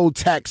 Promo code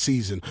tax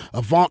season.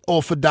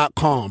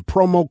 AvantOffer.com.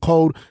 Promo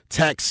code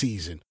tax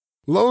season.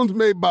 Loans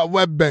made by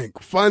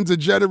WebBank. Funds are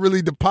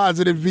generally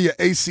deposited via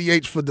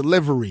ACH for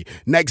delivery.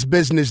 Next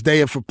business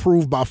day if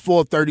approved by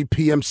 4:30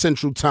 p.m.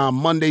 Central Time,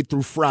 Monday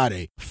through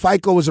Friday.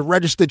 FICO is a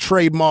registered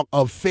trademark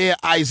of Fair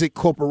Isaac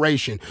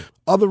Corporation.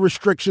 Other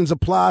restrictions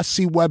apply.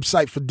 See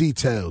website for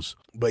details.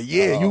 But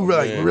yeah, you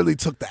really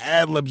took the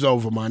ad-libs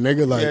over, my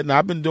nigga. Like, Yeah, no,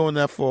 I've been doing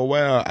that for a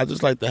while. I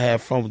just like to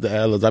have fun with the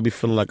ad-libs. I be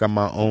feeling like I'm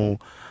my own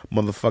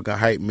motherfucking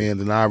hype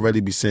man, and I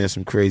already be saying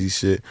some crazy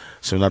shit.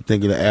 So when I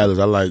think of the ad-libs,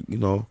 I like,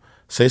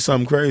 say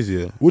something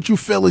crazier. what you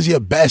feel is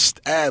your best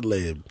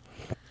ad-lib?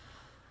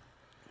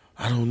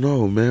 I don't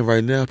know, man.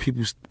 Right now,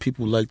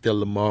 people like that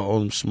Lamar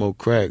Odom Smoke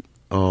Crack.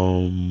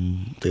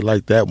 They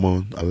like that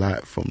one a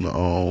lot from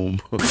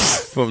the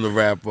from the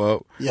wrap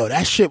up. Yo,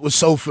 that shit was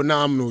so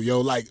phenomenal, yo.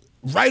 Like,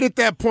 right at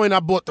that point, I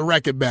bought the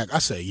record back. I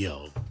say,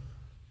 yo,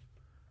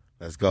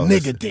 Let's go.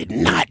 nigga did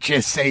not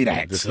just say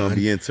that, This son. gonna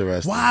be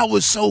interesting. Why it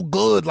was so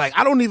good? Like,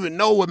 I don't even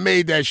know what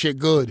made that shit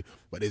good,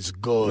 but it's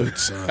good,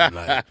 son.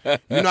 Like,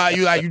 you know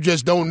how you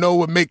just don't know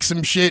what makes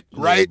some shit,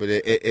 right? Yeah, but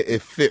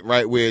it fit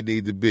right where it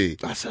needed to be.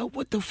 I said,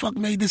 what the fuck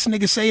made this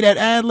nigga say that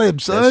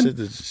ad-lib, son? shit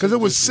is- Because it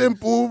was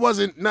simple. It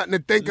wasn't nothing to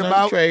think Nothing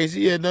about.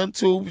 crazy, yeah, nothing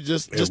too.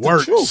 Just It the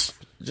works. truth.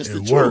 Just the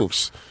It truth.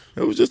 works.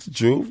 It was just the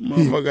truth.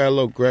 Motherfucker got a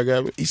little crack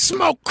at it. He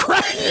smoked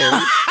crack.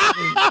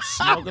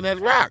 Smoking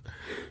that rock.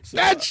 So,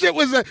 That shit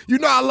was I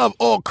love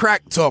all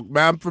crack talk,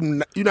 man. I'm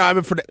from,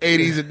 I'm from the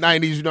 80s and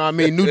 90s, you know what I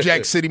mean? New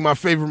Jack City, my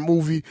favorite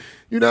movie.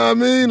 You know what I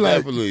mean?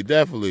 Like,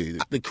 definitely.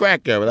 The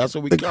crack era. That's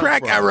what we the come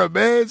crack from. era,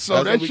 man.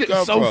 So That's that where we shit come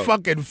is so from.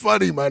 fucking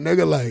funny, my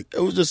nigga. Like, It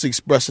was just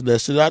expressing that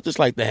shit. I just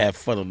like to have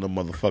fun on the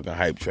motherfucking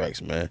hype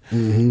tracks, man.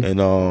 Mm-hmm.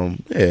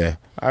 And yeah,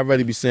 I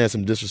already be saying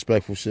some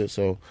disrespectful shit,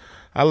 so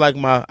I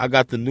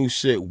got the new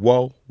shit,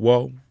 whoa.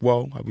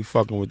 I be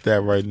fucking with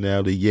that right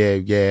now. The yeah.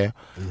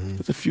 Mm-hmm.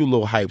 There's a few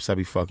little hypes I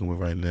be fucking with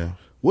right now.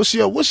 what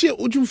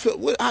you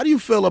feel? How do you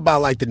feel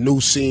about like the new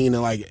scene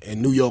and like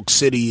in New York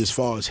City as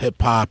far as hip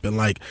hop and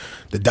like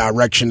the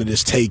direction it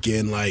is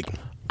taking? Like,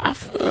 I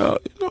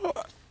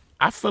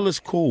feel it's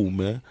cool,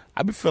 man.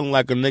 I be feeling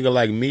like a nigga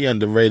like me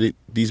underrated.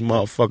 These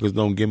motherfuckers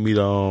don't give me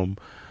the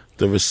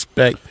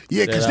respect.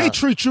 yeah, because they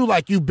treat you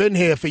like you've been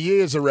here for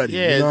years already.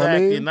 Yeah, you know exactly. What I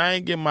mean? And I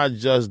ain't getting my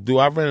just due.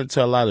 I ran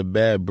into a lot of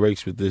bad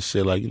breaks with this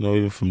shit. Like,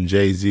 even from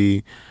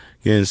Jay-Z,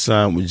 getting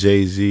signed with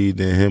Jay-Z,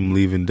 then him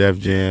leaving Def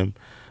Jam,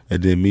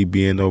 and then me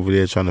being over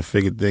there trying to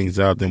figure things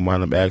out, then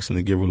wind up asking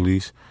to get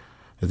released.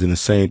 And then the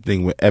same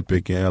thing with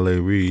Epic and L.A.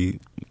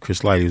 Reid. Chris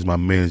Lighty was my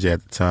manager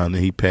at the time,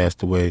 then he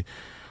passed away.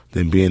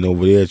 Then being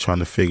over there trying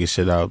to figure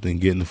shit out, then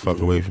getting the fuck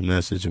away from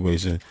that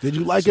situation. Did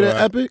you like it at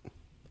Epic?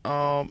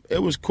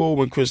 It was cool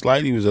when Chris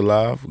Lighty was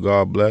alive.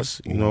 God bless.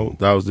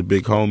 That was the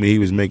big homie. He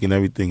was making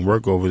everything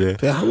work over there.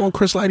 Yeah, how long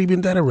Chris Lighty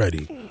been dead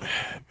already?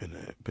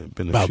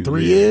 Been a About few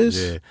 3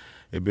 years? Yeah.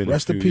 It been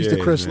Rest a in few peace to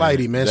years, Chris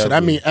Lighty, man. So that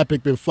Definitely. mean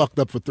Epic been fucked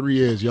up for 3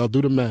 years. Y'all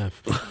do the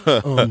math.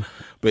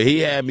 But he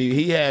had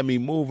me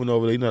moving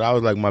over there. You know, I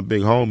was like my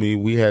big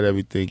homie. We had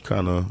everything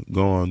kind of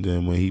going.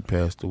 Then when he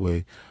passed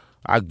away,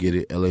 I get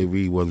it. L.A.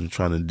 Reid wasn't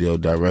trying to deal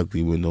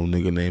directly with no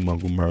nigga named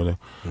Uncle Murder,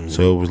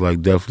 so it was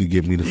like definitely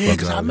get me the Yeah, fuck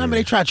because out I of remember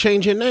here. they tried to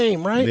change your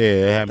name, right? Yeah,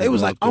 it had me They was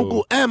going like through.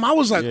 Uncle M. I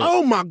was like, Yeah.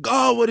 oh my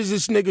God, what is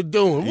this nigga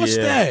doing? What's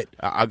Yeah. that?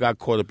 I got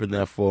caught up in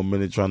that for a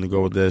minute trying to go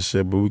with that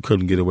shit, but we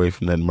couldn't get away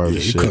from that murder Yeah,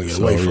 you shit. couldn't get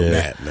So, away from yeah.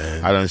 that,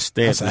 man. I done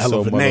stamped That's a it hell so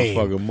of a name.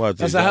 motherfucking much.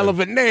 That's a hell of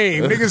a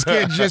name. Niggas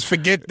can't just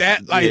forget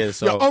that. Like, Yeah,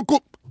 so- your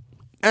Uncle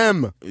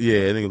M.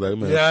 Yeah, nigga like,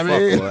 man, You know what I fuck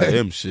mean? all that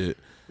him shit.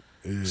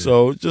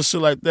 So just shit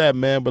like that,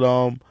 man.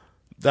 But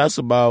that's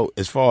about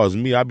as far as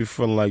me. I be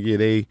feeling like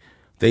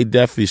they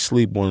definitely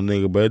sleep on a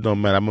nigga, but it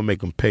don't matter. I'm gonna make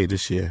them pay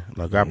this year.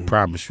 Like I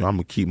promise you, I'm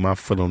gonna keep my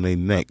foot on their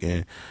neck,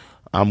 and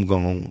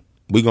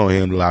we gonna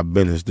handle our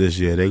business this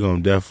year. They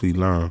gonna definitely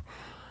learn,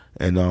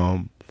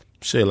 and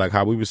shit like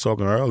how we was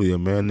talking earlier,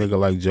 man. Nigga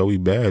like Joey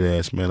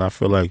Badass, man. I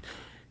feel like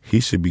he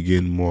should be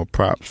getting more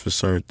props for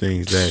certain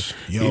things that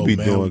Yo, he be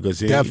man, doing because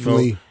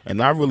definitely.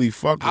 and I really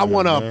fuck with I him,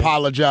 want to man.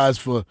 apologize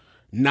for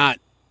not,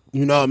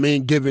 you know what I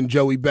mean, giving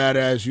Joey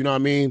Badass, you know what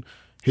I mean,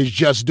 his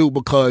just due,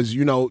 because,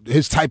 you know,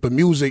 his type of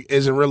music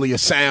isn't really a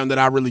sound that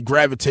I really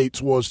gravitate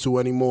towards to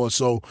anymore.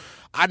 So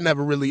I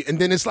never really, and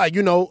then it's like,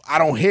 you know, I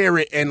don't hear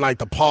it in like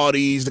the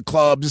parties, the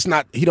clubs. It's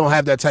not, he don't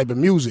have that type of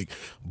music.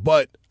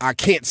 But I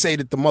can't say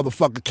that the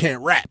motherfucker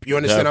can't rap. You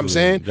understand what I'm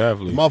saying?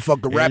 Definitely. The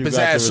motherfucker And rap you his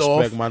got to ass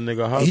off. respect my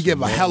nigga Hustle, He give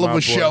a man, hell of my a boy.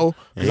 show. And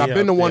Because I've he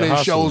been to out one of there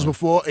his shows hustling.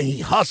 before, and he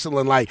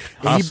hustling like,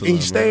 and Hustling,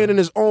 he's staying man. in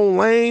his own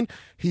lane.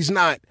 He's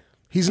not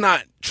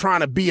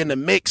trying to be in the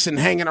mix and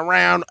hanging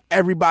around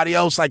everybody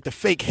else like the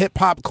fake hip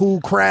hop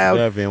cool crowd.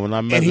 Definitely. When I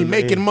met And he him,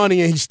 making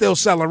money and he's still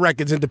selling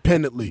records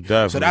independently. So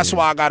Definitely. that's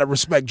why I gotta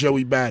respect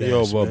Joey Badass.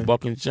 Yo, but man.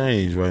 buck and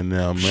change right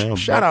now, man.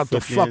 Shout out to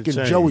 $1.50 and fucking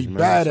change, Joey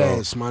man.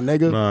 Badass, So, my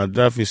nigga. Nah,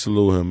 definitely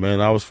salute him,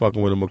 man. I was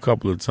fucking with him a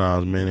couple of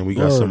times, man, and we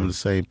got some of the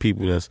same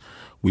people that's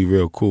we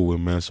real cool with,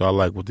 man. So I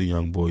like what the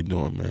young boy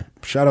doing, man.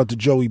 Shout out to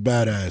Joey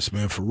Badass,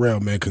 man, for real,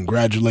 man.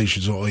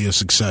 Congratulations on all your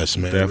success,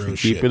 man. Definitely Real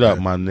keep shit, it up,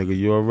 man. my nigga.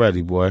 You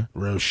already, boy.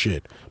 Real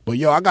shit. But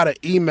yo, I got an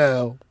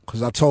email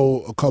because I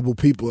told a couple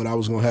people that I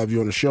was gonna have you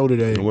on the show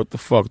today. And what the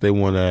fuck they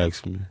want to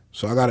ask me?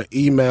 So I got an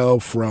email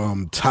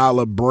from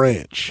Tyler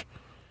Branch.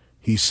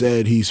 He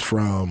said he's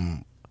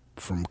from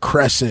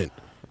Crescent.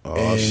 Oh,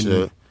 and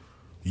shit.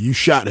 You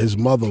shot his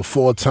mother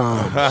 4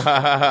 times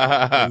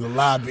in the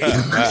lobby.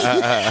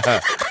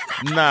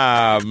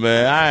 Nah,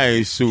 man, I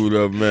ain't shoot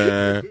her,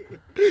 man.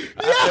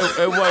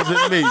 It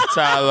wasn't me,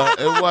 Tyler.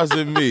 It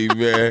wasn't me,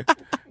 man.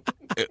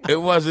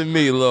 It wasn't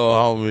me, little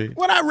homie.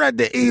 When I read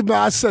the email,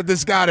 I said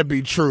this got to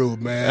be true,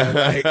 man.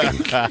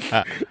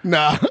 Like,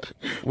 nah.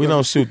 We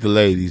don't shoot the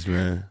ladies,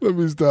 man. Let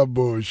me stop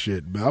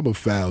bullshit, man. I'm a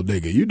foul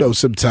nigga. You know,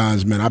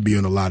 sometimes, man, I be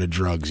on a lot of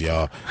drugs,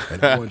 y'all.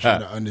 And I want you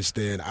to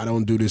understand, I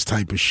don't do this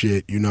type of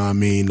shit, you know what I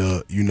mean?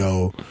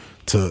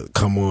 To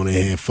come on in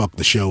here and fuck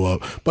the show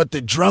up. But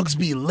the drugs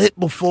be lit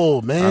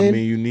before, man. I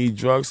mean, you need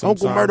drugs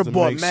sometimes. Uncle Murder to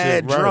bought make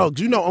mad shit right. drugs.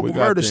 You know, We Uncle got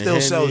Murder the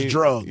still sells Henny.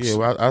 drugs. Yeah,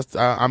 well,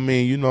 I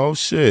mean, you know,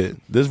 shit.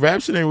 This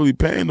rap shit ain't really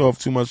paying off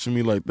too much for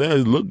me like that.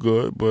 It look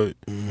good, but,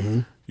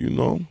 you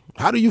know.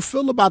 How do you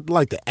feel about,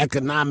 like, the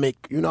economic,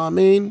 you know what I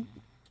mean,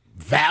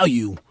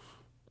 value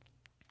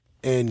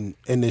in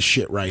this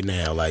shit right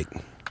now? Like,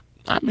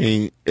 I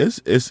mean, it's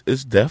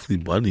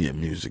definitely money in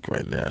music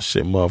right now.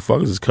 Shit,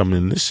 motherfuckers is coming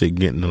in this shit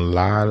getting a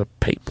lot of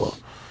paper.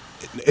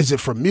 is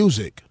it for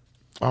music?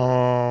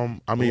 I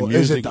mean, Or music.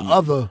 is it the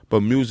other?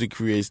 But music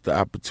creates the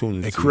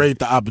opportunity. It create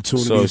the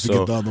opportunities to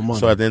get the other money.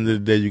 So at the end of the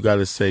day, you got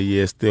to say,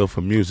 yeah, it's still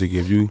for music.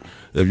 If you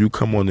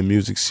come on the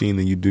music scene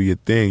and you do your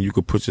thing, you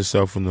could put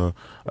yourself in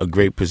a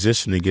great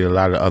position to get a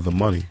lot of other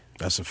money.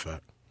 That's a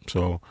fact.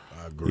 So,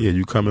 I agree. yeah,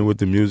 you come in with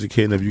the music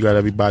hitting. If you got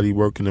everybody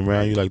working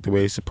around you like the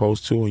way it's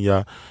supposed to, and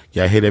y'all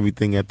hit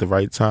everything at the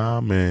right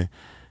time, and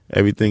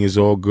everything is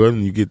all good,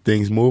 and you get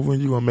things moving,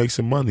 you're going to make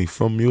some money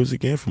from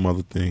music and from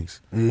other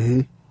things.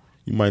 Mm-hmm.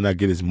 You might not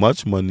get as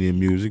much money in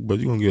music, but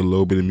you're going to get a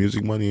little bit of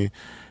music money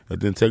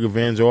and then take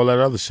advantage of all that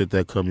other shit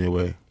that come your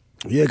way.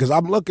 Yeah, because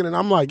I'm looking and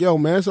I'm like, yo,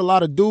 man, it's a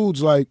lot of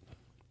dudes like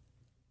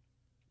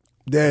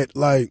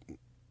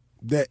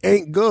that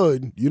ain't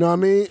good. You know what I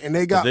mean? And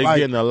they got They like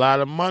getting a lot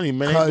of money,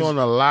 man. They 'cause doing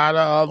a lot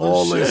of other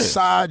all shit. this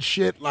side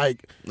shit.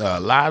 Like, A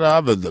lot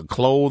of the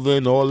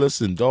clothing, all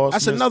this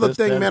endorsements. that's another this,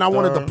 thing, that, man. I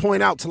wanted to third.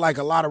 point out to like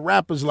a lot of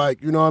rappers,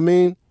 like, you know what I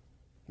mean?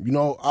 You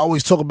know, I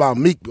always talk about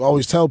Meek. I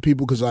always tell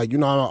people because, like, you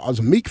know, I was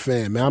a Meek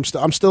fan, man.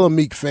 I'm still a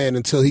Meek fan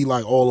until he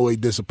like all the way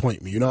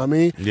disappoint me. You know what I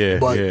mean? Yeah,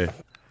 yeah.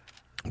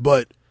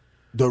 But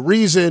the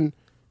reason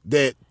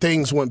that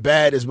things went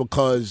bad is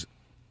because,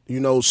 you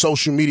know,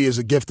 social media is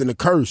a gift and a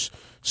curse.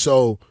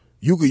 So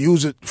you could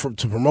use it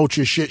to promote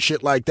your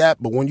shit like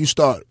that. But when you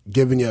start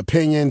giving your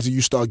opinions and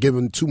you start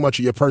giving too much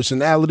of your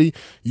personality,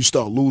 you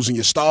start losing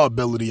your star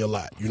ability a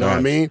lot. You know what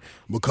I mean?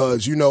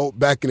 Because, you know,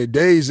 back in the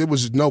days, it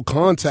was no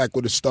contact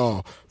with a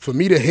star. For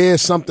me to hear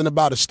something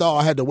about a star,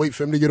 I had to wait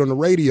for him to get on the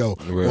radio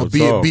or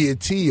be at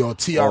BET or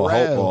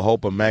TRL. Or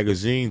Hope a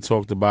magazine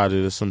talked about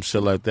it or some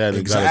shit like that.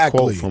 And got a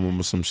quote from him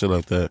or some shit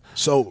like that.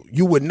 So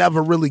you would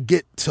never really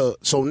get to.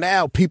 So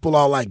now people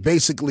are like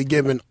basically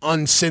giving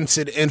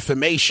uncensored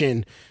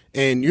information.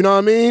 And you know what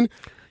I mean?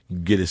 You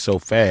get it so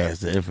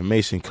fast. The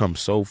information comes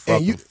so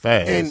fucking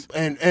fast.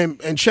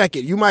 And check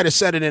it. You might have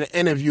said it in an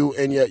interview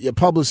and your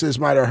publicist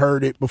might have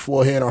heard it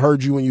beforehand or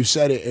heard you when you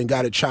said it and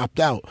got it chopped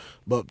out.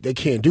 But they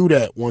can't do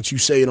that once you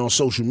say it on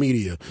social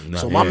media.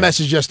 So my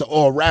message just to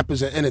all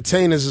rappers and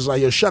entertainers is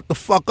like, yo, shut the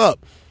fuck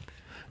up.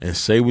 And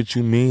say what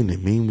you mean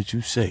and mean what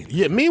you say.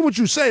 Yeah, mean what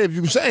you say if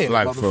you say it.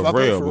 Like for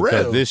real,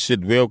 because this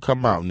shit will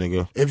come out,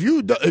 nigga. If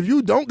you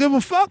don't give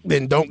a fuck,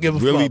 then don't give a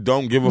fuck. Really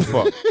don't give a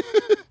fuck.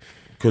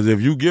 Because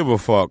if you give a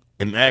fuck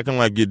and acting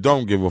like you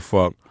don't give a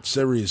fuck,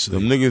 seriously,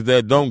 the niggas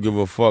that don't give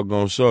a fuck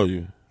gonna show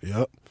you.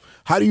 Yep.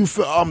 How do you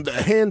feel? The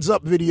hands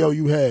up video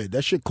you had,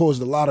 that shit caused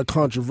a lot of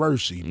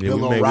controversy. Yeah,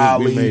 Bill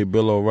O'Reilly. We made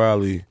Bill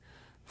O'Reilly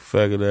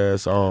faggot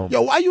ass.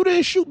 Yo, why you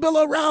didn't shoot Bill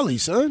O'Reilly,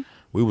 son?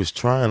 We was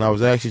trying. I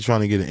was actually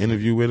trying to get an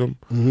interview with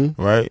him.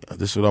 Right.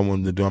 This is what I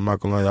wanted to do. I'm not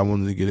gonna lie. I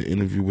wanted to get an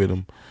interview with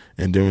him,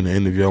 and during the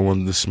interview, I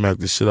wanted to smack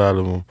the shit out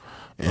of him.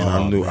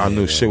 And I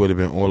knew shit would have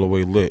been all the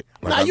way lit.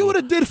 Like, now you would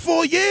have did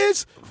 4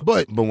 years,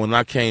 but when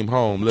I came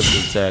home,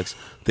 listen, Tax,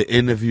 the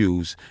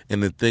interviews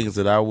and the things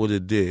that I would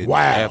have did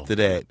after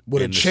that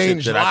would have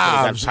changed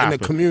lives in the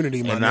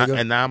community, my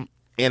nigga.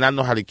 And I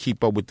know how to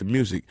keep up with the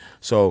music,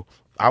 so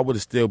I would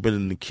have still been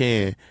in the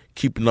can,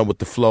 keeping up with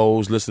the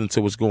flows, listening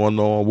to what's going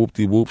on,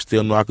 whoop-de-whoop,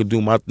 still know I could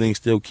do my thing,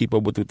 still keep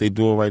up with what they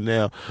doing right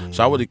now.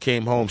 So I would have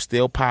came home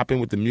still popping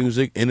with the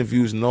music,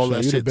 interviews and all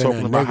that shit,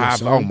 talking about how,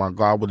 oh my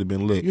God, I would have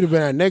been lit. You'd have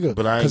been that nigga.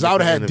 Because I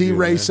would have had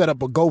D-Ray set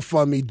up a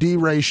GoFundMe,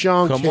 D-Ray,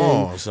 Sean King,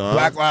 on, son.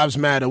 Black Lives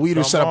Matter. We'd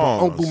have set up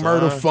an Uncle son.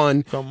 Murder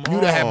Fund.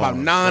 You'd have had about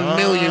 9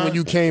 million when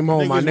you came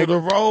home, my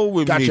nigga. Roll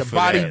with got me your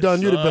body that, done.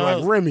 Son. You'd have been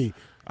like Remy.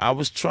 I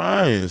was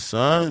trying,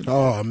 son.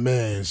 Oh,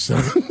 man,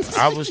 son.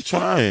 I was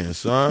trying,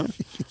 son.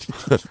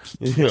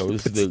 Yo,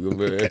 this nigga,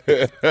 man.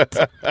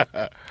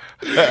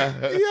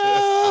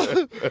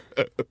 Yeah.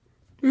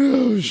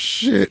 Oh,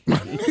 shit, my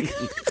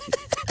nigga.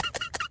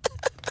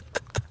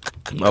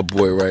 My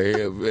boy right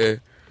here,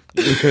 man.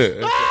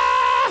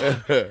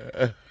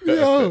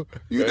 Yo,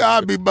 you know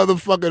I be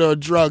motherfucking on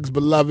drugs,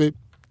 beloved.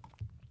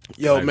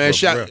 Yo, right, man,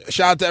 shout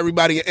out to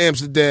everybody in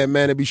Amsterdam,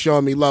 man. They be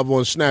showing me love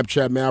on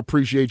Snapchat, man. I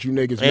appreciate you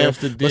niggas, man.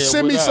 Amsterdam, but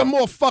send me some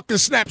more fucking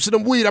snaps of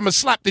them weed. I'm going to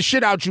slap the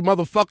shit out you,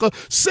 motherfucker.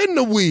 Send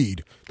the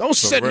weed. Don't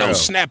send no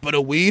snap of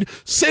the weed.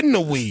 Send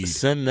the weed.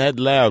 Send that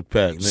loud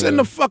pack, nigga. Send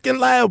the fucking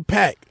loud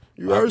pack.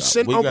 You heard?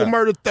 Send Uncle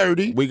Murder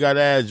 30. We got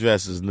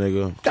addresses,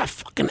 nigga. Got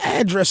fucking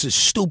addresses,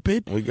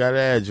 stupid. We got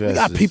addresses. We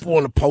got people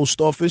on the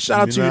post office.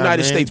 Shout out to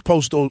United States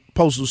Postal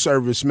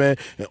Service, man,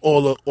 and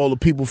all the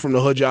people from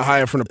the hood y'all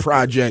hire from the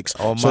projects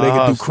so they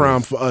can do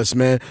crime for us,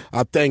 man.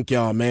 I thank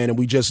y'all, man, and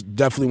we just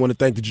definitely want to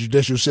thank the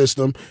judicial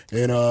system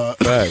and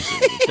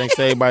thanks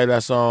to everybody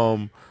that's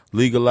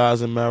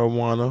legalizing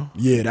marijuana.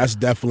 Yeah, that's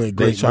definitely a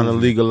great They trying to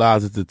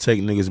legalize it to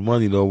take niggas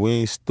money, though. We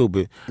ain't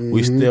stupid.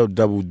 We still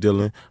double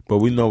dealing, but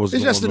we know what's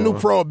going on. It's just a new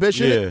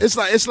prohibition. Yeah.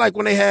 It's like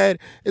when they had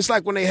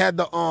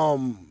the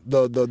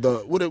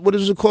what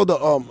is it called,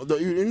 the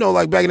you know,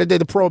 like back in the day,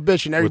 the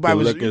prohibition. Everybody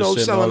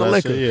was selling the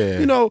liquor. Yeah.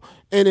 You know,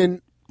 and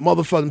then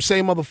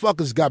same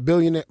motherfuckers got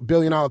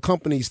billion dollar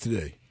companies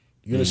today.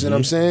 You understand what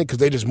I'm saying? Because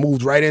they just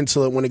moved right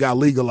into it when it got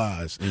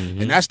legalized.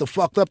 And that's the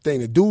fucked up thing.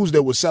 The dudes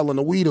that were selling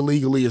the weed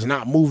illegally is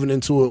not moving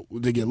into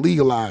it to get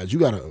legalized. You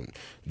got to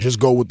just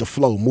go with the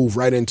flow. Move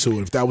right into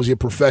it. If that was your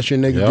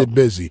profession, nigga, get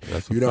busy.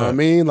 You know what I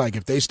mean? Like,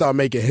 if they start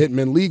making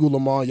hitmen legal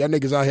tomorrow, y'all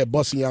niggas out here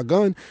busting y'all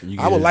gun,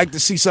 I would like to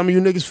see some of you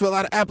niggas fill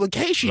out an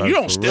application. Like, you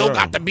don't still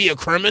got to be a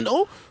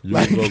criminal. You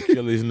like, go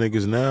kill these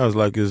niggas now. It's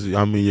like,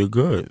 you're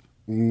good.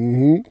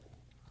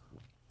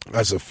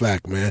 That's a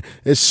fact, man.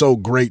 It's so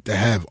great to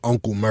have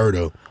Uncle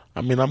Murder.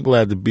 I mean, I'm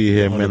glad to be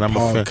here, man. I'm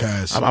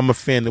a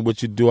fan of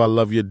what you do. I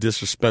love your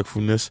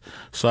disrespectfulness.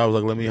 So I was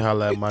like, let me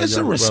holler at my It's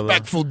young a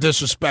respectful brother.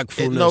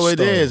 Disrespectfulness. No, it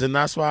is, and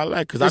that's why I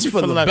like. Because I be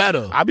feeling like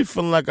better. I be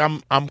feeling like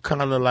I'm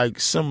kind of like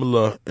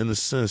similar in a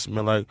sense,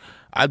 man. Like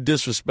I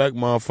disrespect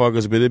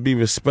motherfuckers, but it be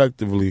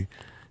respectively.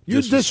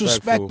 You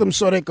disrespect them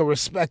so they can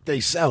respect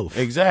themselves.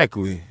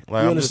 Exactly.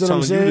 Like I'm just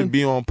telling you to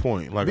be on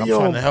point. Like I'm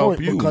trying to help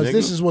you, because nigga.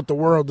 This is what the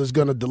world is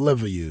gonna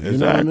deliver you. Exactly.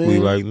 You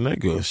know what I mean? Like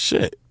nigga,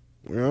 shit.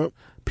 Yep.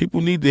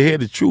 People need to hear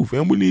the truth,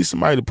 and we need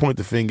somebody to point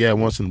the finger at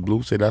once in the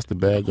blue. Say that's the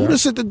bad guy. Who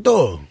just at the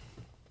door?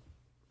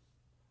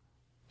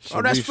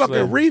 Oh, that's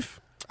fucking Reef.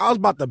 I was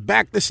about to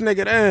back this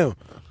nigga down.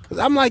 Cause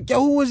I'm like, yo,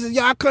 who is it?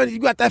 Yo, you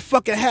got that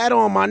fucking hat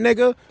on, my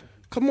nigga.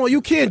 Come on,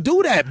 you can't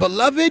do that,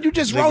 beloved. You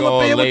just roll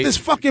up in with this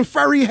fucking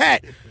furry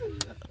hat.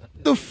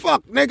 the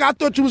fuck, nigga? I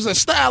thought you was a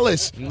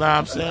stylist. Nah,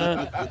 I'm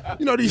saying.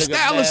 You know, these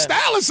Nigga,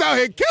 stylists out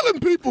here killing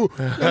people.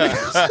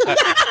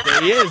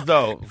 He is,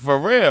 though. For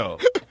real.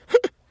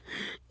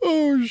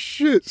 Oh,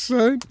 shit,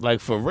 son. Like,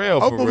 for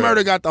real, Uncle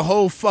Murder got the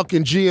whole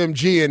fucking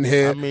GMG in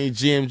here. I mean,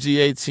 GMG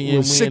 18,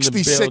 with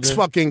 66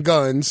 fucking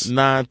guns.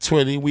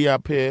 920, we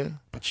up here.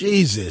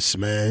 Jesus,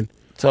 man.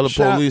 Tell the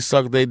police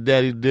suck they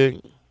daddy dick.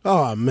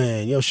 Oh,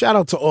 man. Yo, shout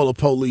out to all the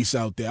police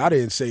out there. I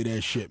didn't say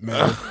that shit,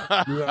 man.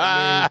 You know what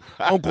I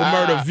mean? Uncle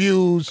Murder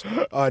views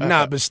are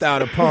not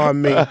bestowed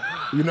upon me.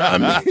 You know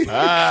what I mean?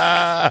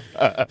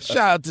 Shout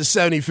out to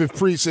 75th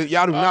Precinct.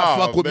 Y'all do not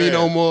fuck with me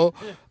no more.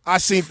 I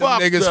seen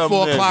them niggas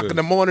 4 o'clock in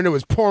the morning. It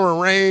was pouring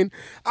rain.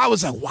 I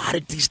was like, why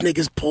did these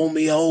niggas pull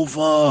me over?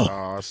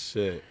 Oh,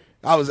 shit.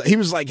 He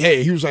was like,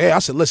 hey. I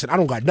said, listen, I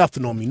don't got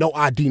nothing on me. No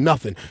ID,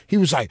 nothing. He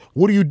was like,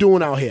 what are you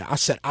doing out here? I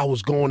said, I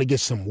was going to get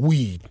some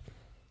weed.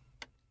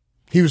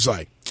 He was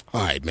like,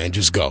 all right, man,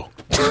 just go.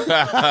 Word.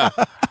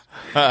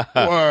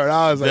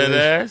 I was like,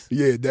 dead ass?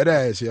 Yeah, dead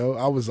ass, yo.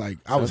 I was like,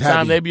 I was Sometimes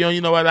happy. they be on,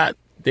 you know what,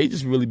 they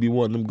just really be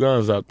wanting them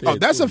guns out there. Oh,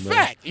 that's too, a man.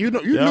 fact. You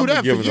knew that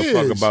for years. Giving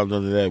a fuck about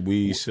none of that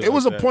weed shit. It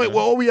was like a point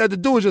where all we had to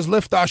do was just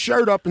lift our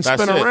shirt up and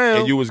spin around.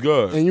 And you was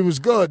good.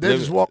 They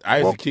just walk. I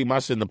used to keep my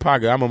shit in the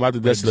pocket. I remember I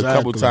did that shit a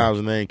couple times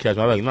and they ain't catch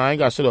me. I was like, no, I ain't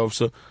got shit,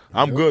 officer.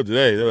 I'm good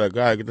today. They're like,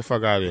 all right, get the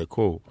fuck out of here.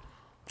 Cool.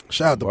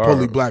 Shout out to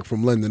Pulley Black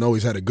from Linden.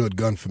 Always had a good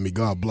gun for me.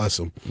 God bless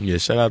him. Yeah,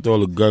 shout out to all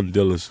the gun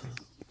dealers.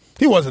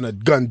 He wasn't a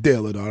gun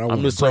dealer, though.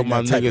 I'm just talking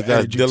about niggas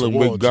that's dealing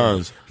with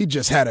guns. He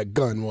just had a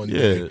gun one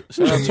day. Yeah,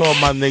 shout out to all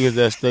my niggas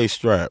that stay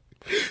strapped.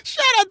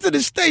 Shout out to the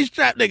stay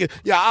strapped nigga.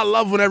 Yeah, I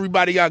love when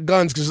everybody got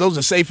guns because those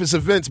are safest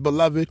events,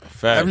 beloved.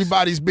 Facts.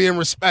 Everybody's being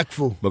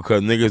respectful.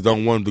 Because niggas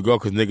don't want to go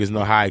because niggas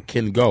know how it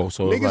can go.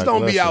 So niggas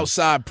don't be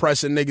outside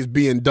pressing niggas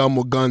being dumb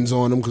with guns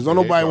on them because don't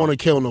nobody want to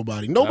kill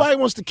nobody. Nobody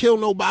wants to kill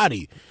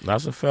nobody.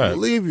 That's a fact. I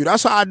believe you.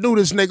 That's how I knew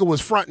this nigga was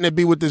fronting to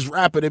be with this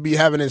rapper to be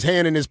having his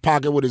hand in his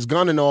pocket with his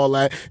gun and all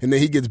that. And then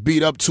he gets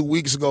beat up 2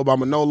 weeks ago by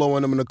Manolo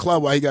and him in the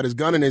club while he got his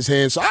gun in his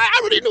hand. So I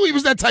already knew he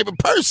was that type of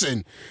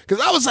person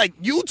because I was like,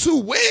 you too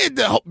weird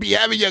to be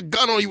having your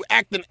gun on you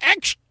acting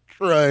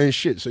extra and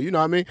shit. So you know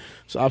what I mean?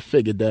 So I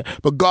figured that.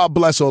 But God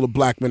bless all the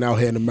black men out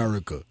here in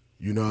America.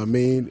 You know what I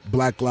mean?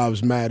 Black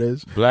lives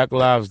matters. Black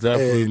lives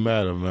definitely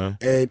matter, man.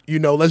 And you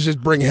know, let's just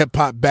bring hip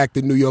hop back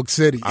to New York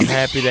City. I'm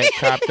happy that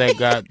cop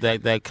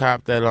that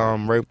cop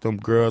that raped them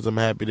girls. I'm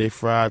happy they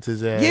fried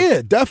his ass.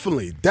 Yeah,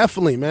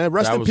 definitely, man.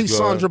 Rest in peace,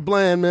 Sandra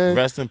Bland, man.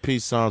 Rest in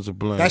peace, Sandra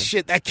Bland.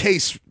 That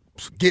case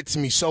gets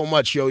me so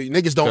much, yo.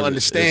 Niggas don't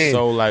understand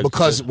so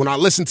because when I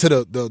listen to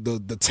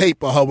the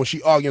tape of her when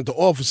she arguing with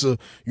the officer,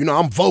 you know,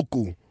 I'm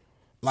vocal.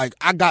 Like,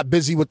 I got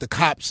busy with the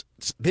cops.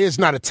 There's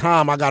not a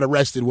time I got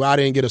arrested where I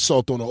didn't get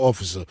assault on an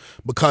officer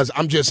because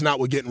I'm just not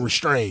with getting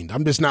restrained.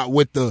 I'm just not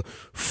with the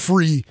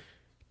free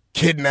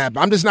kidnap.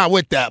 I'm just not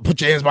with that. Put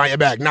your hands behind your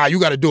back. Nah,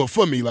 you got to do it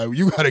for me. Like,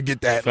 you got to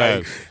get that.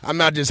 Like, I'm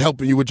not just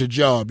helping you with your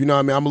job. You know what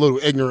I mean? I'm a little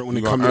ignorant when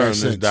it comes to that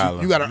sense.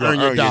 You got to earn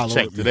your dollar.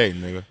 Check today,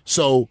 nigga.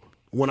 So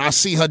when I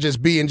see her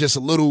just being just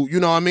a little, you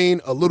know what I mean,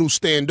 a little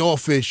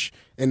standoffish,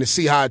 and to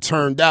see how it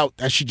turned out,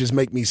 that should just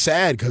make me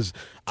sad because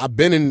I've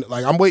been in,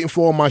 like, I'm waiting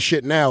for all my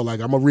shit now. Like,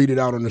 I'm going to read it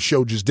out on the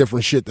show, just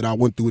different shit that I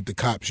went through with the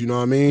cops, you know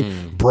what I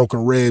mean?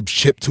 Broken ribs,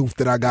 chipped tooth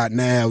that I got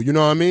now, you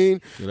know what I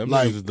mean? Yeah, them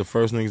niggas is the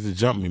first niggas to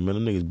jump me, man.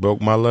 Them niggas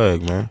broke my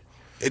leg, man.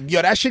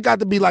 Yo, that shit got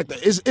to be like,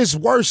 it's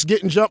worse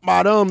getting jumped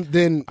by them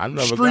than I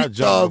never street got jumped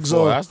thugs.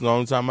 before. That's the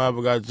only time I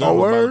ever got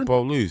jumped by the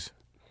police.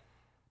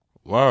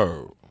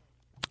 Word.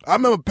 I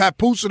remember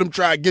Papoose and them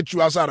try to get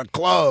you outside a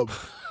club.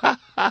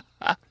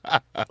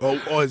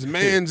 or his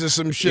mans or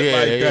some shit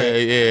like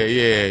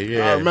that.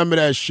 Yeah. I remember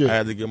that shit. I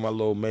had to get my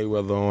little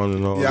Mayweather on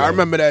and all that. Yeah, I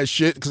remember that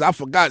shit because I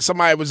forgot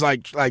somebody was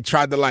like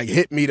tried to like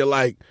hit me to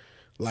like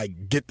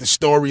get the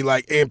story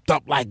like amped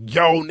up like,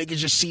 yo, niggas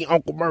just see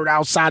Uncle Murder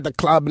outside the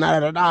club, and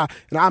And I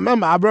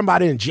remember I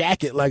didn't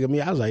jack it like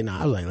me. I was like,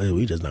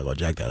 we just not gonna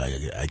jack that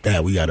like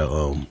that. We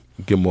gotta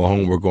get more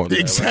homework on that.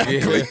 Exactly.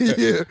 Right?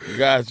 Yeah.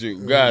 Got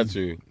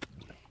you.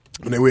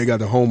 And then we got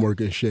the homework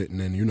and shit,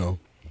 and then, you know,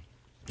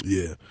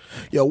 yeah.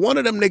 Yo, one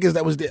of them niggas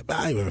that was there,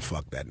 I ain't even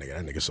fuck that nigga.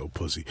 That nigga so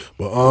pussy.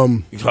 But, oh,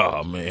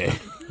 man.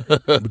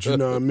 But you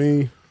know what I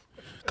mean?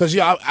 Because,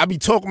 yeah, I be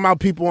talking about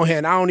people on here,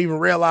 and I don't even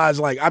realize,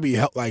 like, I be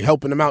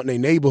helping them out in their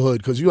neighborhood.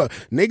 Because,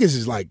 niggas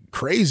is, like,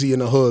 crazy in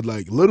the hood.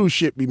 Like, little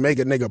shit be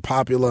making nigga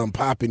popular and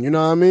popping, you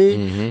know what I mean?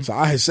 Mm-hmm. So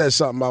I had said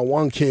something about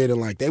one kid,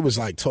 and, like, they was,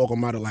 like, talking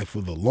about it, like,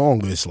 for the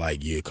longest.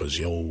 Like, yeah, because,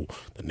 yo,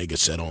 the nigga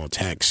said on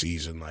tax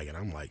season. Like, and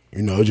I'm like,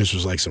 you know, it just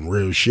was, like, some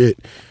real shit.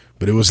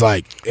 But it was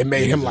like, it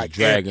made him like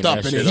amped up,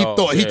 and then he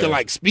thought he could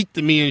like speak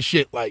to me and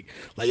shit, like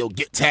yo,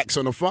 get tax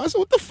on the phone. I said,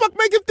 what the fuck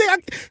make him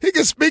think he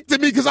can speak to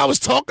me because I was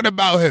talking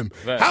about him?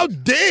 Right. How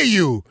dare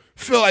you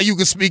feel like you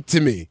can speak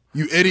to me,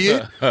 you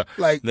idiot?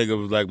 Like, nigga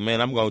was like, man,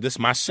 this is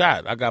my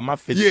shot. I got my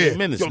 15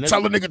 minutes. Yo,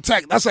 tell a nigga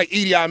tax. That's like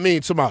Edie Amin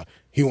tomorrow.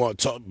 He want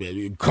to talk,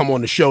 man, come on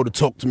the show to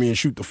talk to me and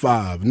shoot the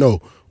 5. No,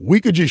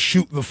 we could just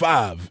shoot the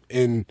 5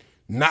 and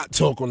not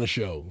talk on the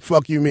show.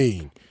 Fuck you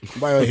mean?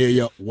 Nobody wanna hear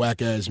your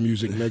whack ass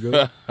music,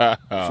 nigga.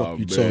 Fuck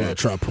you talking about?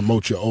 Try to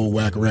promote your old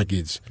whack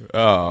records.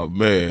 Oh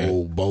man,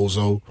 old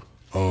bozo.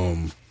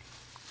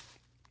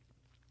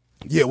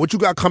 Yeah, what you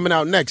got coming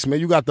out next,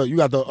 man? You got the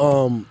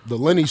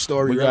Lenny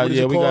story. we right?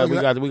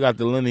 got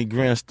the Lenny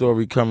Grant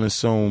story coming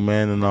soon,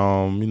 man.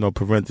 And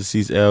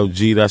parentheses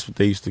LG. That's what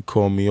they used to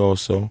call me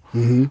also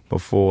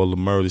before all the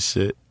murder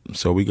shit.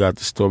 So we got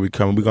the story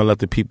coming. We're gonna let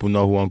the people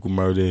know who Uncle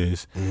Murder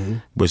is,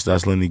 which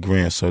that's Lenny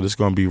Grant. So this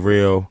gonna be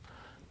real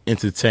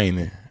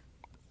entertaining.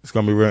 It's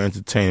gonna be real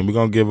entertaining. We're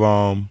gonna give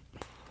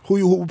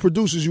who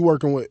producers you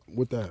working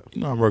with that?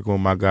 I'm working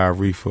with my guy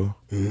Reefer.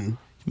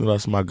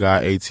 That's my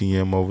guy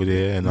ATM over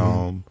there,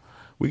 and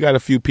we got a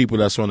few people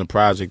that's on the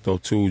project though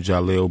too.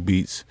 Jaleel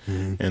Beats,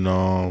 and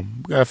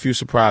we got a few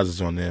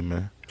surprises on there,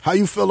 man. How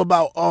you feel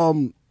about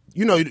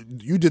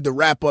you did the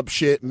wrap up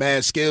shit.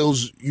 Mad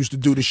Skills used to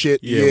do the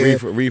shit. Yeah.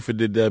 Reefer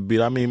did that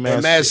beat. I mean, man,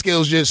 and Mad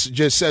Skills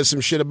just said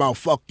some shit about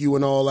fuck you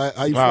and all that.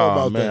 How you feel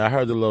about man, that? I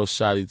heard the little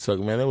shot he took,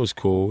 man. It was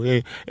cool.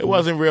 It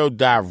wasn't real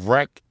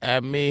direct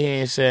at me. He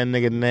ain't saying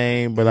nigga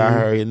name, but I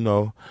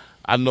heard,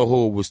 I know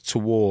who it was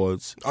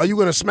towards. Are you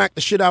gonna smack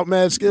the shit out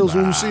Mad Skills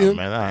when you see him?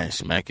 Man, I ain't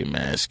smacking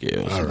Mad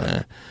Skills, all right.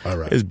 man. All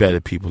right. There's better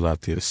people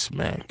out there to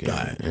smack.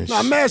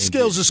 Mad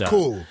Skills is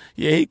cool.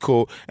 Yeah, he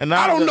cool. And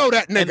I don't know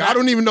that nigga. I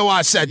don't even know why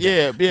I said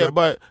that. Yeah,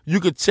 but you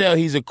could tell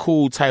he's a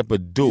cool type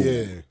of dude.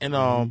 Yeah. And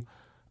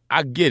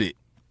I get it.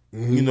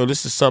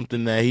 This is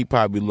something that he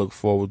probably look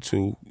forward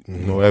to,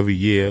 every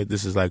year.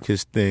 This is like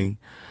his thing.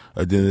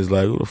 And then it's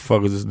like, who the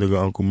fuck is this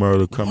nigga Uncle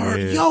Murder coming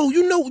here? Yo,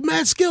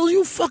 Mad Skills,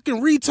 you fucking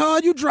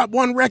retard. You drop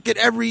one record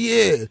every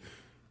year.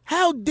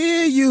 How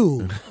dare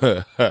you?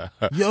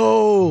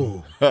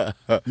 Yo,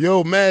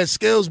 Mad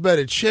Skills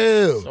better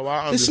chill.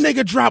 This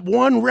nigga drop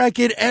one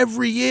record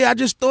every year. I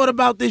just thought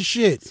about this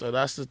shit. So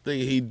that's the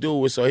thing he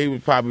do. So he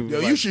would probably Yo,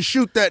 you should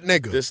shoot that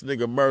nigga. This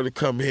nigga Murder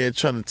come here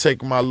trying to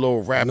take my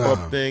little wrap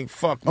up thing.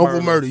 Fuck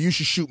Uncle Murder, you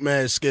should shoot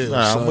Mad Skills.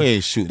 Nah, we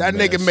ain't shooting that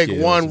nigga make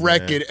one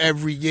record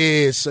every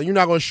year. So you're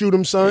not gonna shoot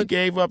him, son? He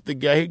gave up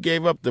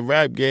the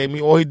rap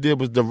game. All he did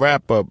was the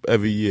wrap up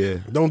every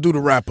year. Don't do the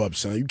wrap up,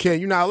 son.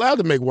 You're not allowed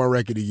to make one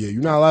record a year.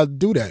 You're not allowed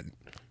to do that.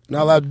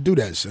 Not allowed to do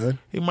that, son.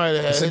 He might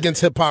have. It's against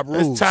hip hop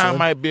rules. His time son.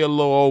 might be a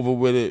little over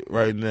with it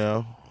right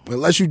now.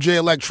 Unless you Jay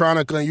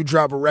Electronica and you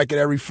drop a record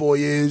every 4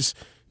 years,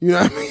 you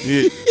know what I mean?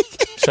 Yeah.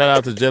 Shout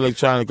out to Jay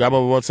Electronica. I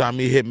remember one time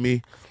he hit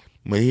me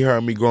when he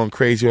heard me going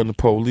crazy on the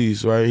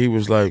police. Right? He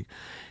was like,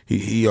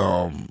 he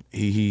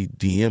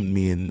DM'd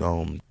me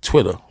in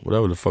Twitter,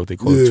 whatever the fuck they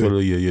call it,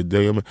 Twitter. Your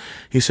DM.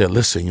 He said,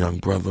 "Listen, young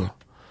brother,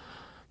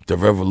 the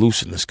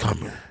revolution is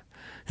coming,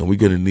 and we're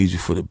gonna need you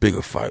for the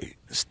bigger fight.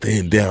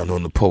 Stand down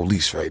on the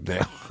police right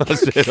now." I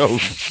said, "Oh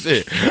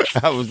shit!"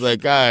 I was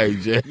like, "All right,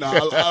 Jay." No,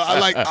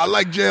 I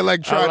like Jay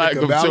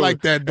Electronica. I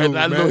like that dude. And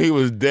I know he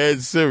was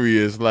dead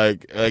serious.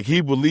 Like he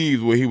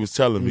believed what he was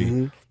telling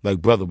me. Like,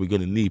 brother, we're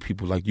gonna need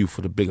people like you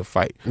for the bigger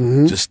fight.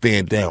 Just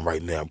stand down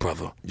right now,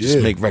 brother. Just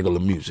make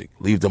regular music.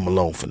 Leave them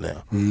alone for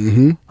now.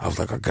 I was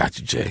like, I got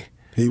you, Jay.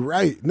 He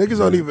right. Niggas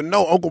don't even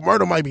know Uncle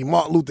Murder might be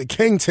Martin Luther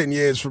King 10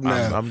 years from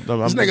now.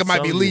 This nigga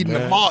might be leading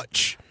the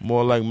march.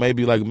 More like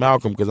maybe like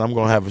Malcolm, because I'm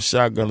going to have a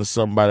shotgun or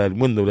something by that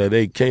window, that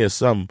AK or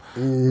something.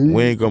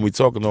 We ain't going to be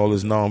talking all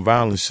this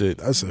nonviolent shit.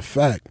 That's a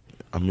fact.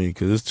 I mean,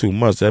 because it's too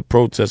much. That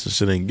protesting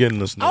shit ain't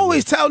getting us. I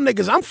always tell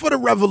niggas, I'm for the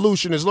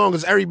revolution as long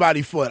as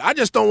everybody for it. I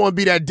just don't want to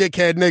be that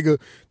dickhead nigga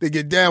that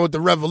get down with the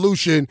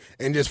revolution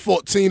and just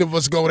 14 of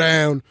us go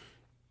down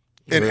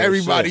and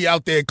everybody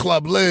out there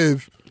club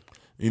live.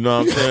 You know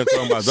what I'm saying?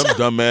 Talking about them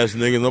dumbass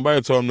niggas.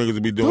 Nobody told them niggas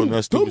to be doing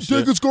that stupid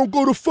shit. Them niggas gonna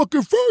go to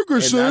fucking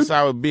Ferguson. And that's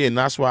how it be. And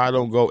that's why I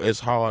don't go as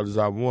hard as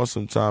I want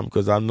sometimes,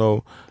 because I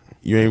know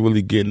you ain't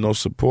really getting no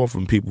support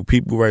from people.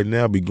 People right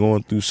now be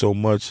going through so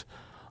much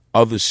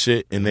other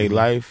shit in their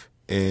life,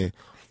 and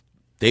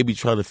they be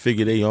trying to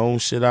figure their own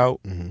shit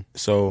out.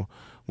 So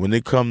when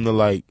they come to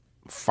like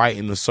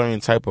fighting a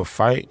certain type of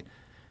fight,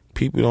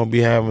 people don't be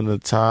having the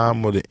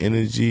time or the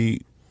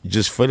energy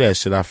just for that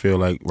shit. I feel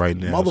like right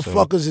now,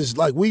 motherfuckers is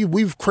like we've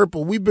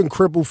been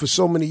crippled for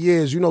so many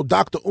years. You know,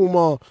 Dr.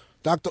 Umar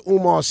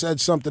said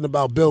something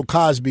about Bill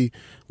Cosby,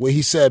 where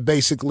he said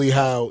basically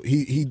how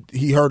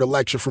he heard a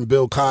lecture from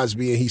Bill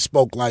Cosby and he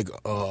spoke like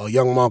a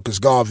young Marcus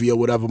Garvey or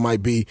whatever it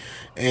might be,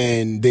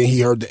 and then he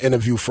heard the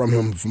interview from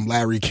him from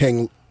Larry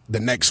King the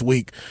next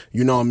week.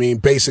 You know what I mean?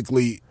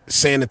 Basically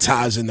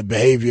sanitizing the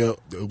behavior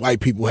that white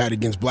people had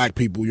against black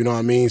people, you know what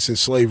I mean, since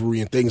slavery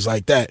and things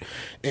like that.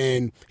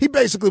 And he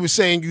basically was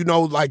saying, you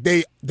know, like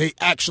they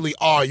actually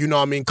are, you know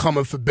what I mean,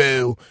 coming for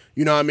Bill,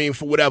 you know what I mean,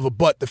 for whatever.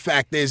 But the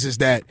fact is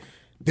that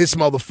this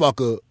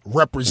motherfucker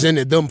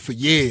represented them for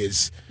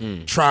years,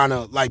 trying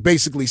to like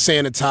basically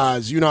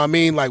sanitize, you know what I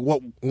mean, like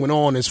what went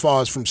on as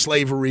far as from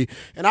slavery.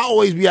 And I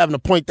always be having to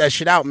point that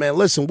shit out, man.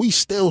 Listen, we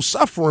still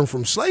suffering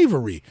from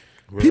slavery.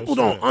 People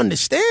don't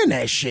understand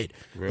that shit.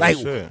 Like,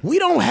 we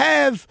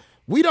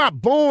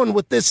not born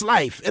with this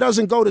life. It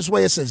doesn't go this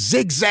way. It's a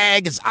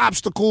zigzag. It's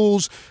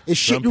obstacles. It's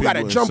shit you got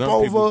to jump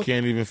over. People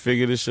can't even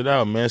figure this shit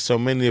out, man. So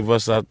many of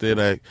us out there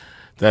that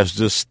that's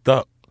just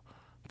stuck.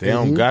 They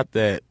Mm-hmm. don't got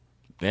that.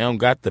 They don't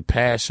got the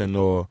passion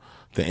or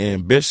the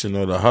ambition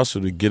or the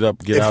hustle to get out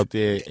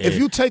there and, if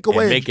you take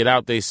away and make it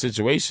out their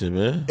situation,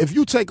 man. If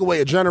you take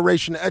away a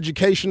generation of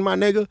education, my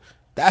nigga,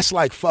 that's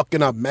like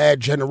fucking up mad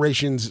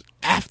generations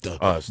after.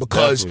 Us,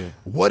 because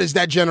definitely. what is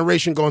that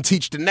generation going to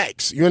teach the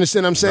next? You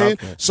understand what I'm saying?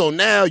 Nothing. So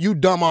now you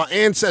dumb our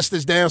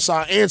ancestors down so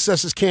our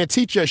ancestors can't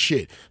teach us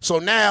shit. So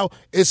now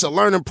it's a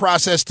learning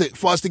process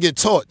for us to get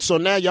taught. So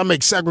now y'all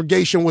make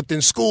segregation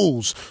within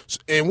schools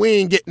and we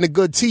ain't getting the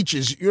good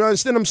teachers. You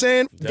understand what I'm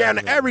saying? Down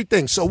to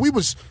everything. So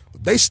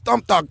they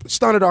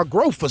stunted our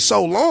growth for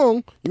so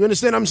long, you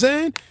understand what I'm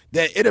saying?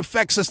 That it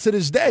affects us to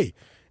this day.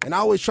 And I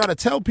always try to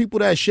tell people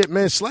that shit,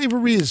 man.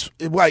 Slavery is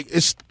like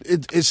it's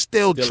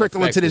still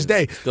trickling to this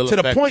day, Still to the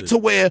effective. point to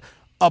where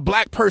a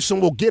black person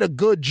will get a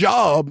good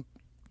job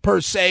per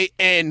se,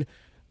 and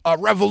a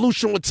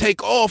revolution would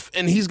take off,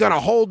 and he's gonna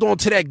hold on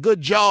to that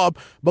good job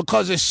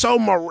because it's so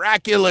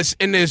miraculous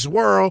in this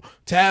world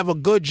to have a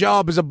good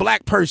job as a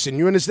black person.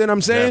 You understand what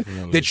I'm saying?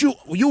 Definitely. That you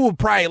will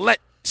probably let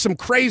some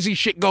crazy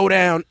shit go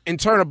down and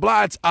turn a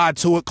blind eye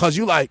to it because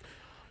you like,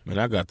 Man,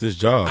 I got this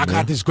job. I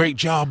got this great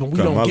job and we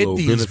got don't my get little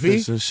these, V.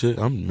 benefits and shit.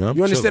 I'm You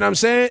understand chilling. what I'm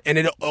saying? And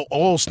it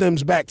all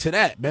stems back to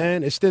that,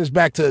 man. It stems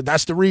back to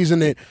that's the reason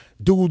that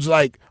dudes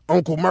like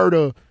Uncle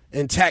Murder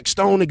and Tax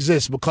Stone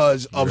exist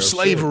because of Real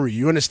slavery.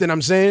 You understand what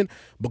I'm saying?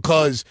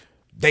 Because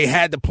they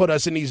had to put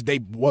us in these. They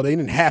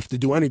didn't have to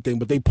do anything,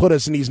 but they put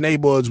us in these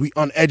neighborhoods. We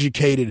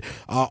uneducated.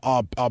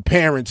 Our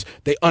parents,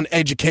 they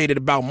uneducated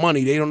about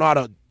money. They don't know how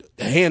to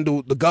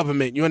handle the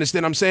government. You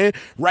understand what I'm saying?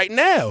 Right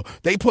now,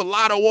 they put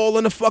Lotto all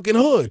in the fucking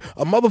hood.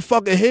 A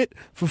motherfucker hit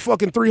for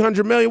fucking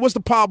 300 million. What's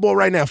the Powerball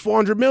right now?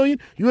 400 million?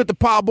 You hit the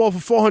Powerball for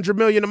 400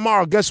 million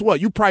tomorrow. Guess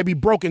what? You probably be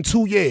broke in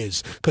 2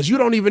 years because you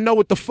don't even know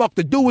what the fuck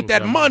to do with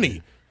that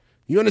money.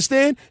 You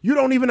understand? You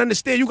don't even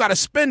understand. You got to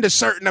spend a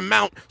certain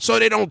amount so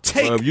they don't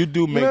take. Well, if you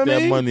do make know what I that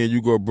mean? money and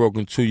you go broke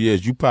in 2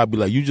 years, you probably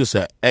like you just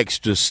an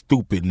extra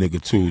stupid nigga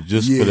too.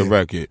 Just for the Yeah.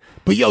 record.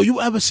 But yo, you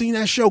ever seen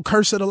that show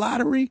Curse of the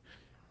Lottery?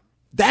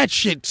 That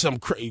shit some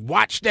crazy.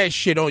 Watch that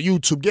shit on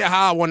YouTube. Get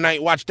high one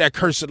night, watch that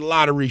Curse of the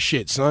Lottery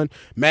shit, son.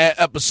 Mad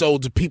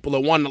episodes of people that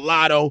won the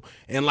lotto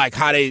and like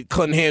how they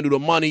couldn't handle the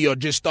money or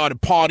just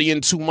started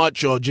partying too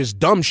much or just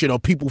dumb shit or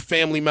people,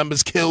 family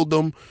members killed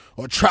them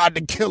or tried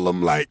to kill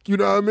them. Like, you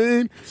know what I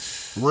mean?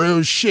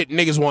 Real shit.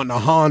 Niggas wanting a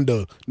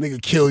Honda. Nigga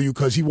kill you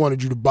because he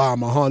wanted you to buy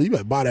him a Honda. You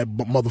better buy that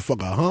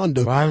motherfucker a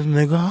Honda. Why the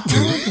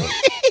nigga?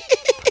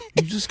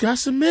 You just got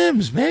some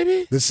M's,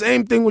 baby. The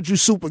same thing with you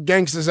super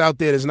gangsters out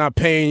there that's not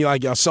paying you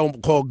like y'all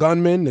so-called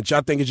gunmen that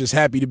y'all think is just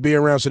happy to be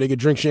around so they can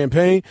drink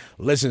champagne.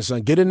 Listen,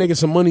 son, get a nigga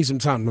some money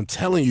sometime. I'm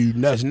telling you, you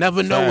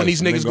never know when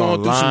these niggas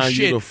going through some line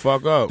shit. You the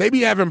fuck up. They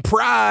be having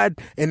pride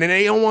and then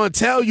they don't want to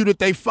tell you that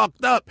they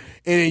fucked up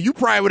and you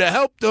probably would have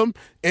helped them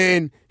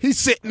and he's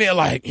sitting there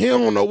like he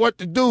don't know what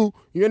to do.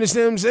 You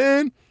understand what I'm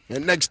saying?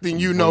 And next thing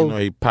you know,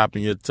 he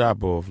popping your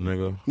top off,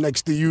 nigga.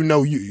 next thing you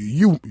know,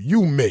 you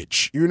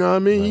Mitch. You know what I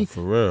mean? Man,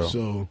 for real.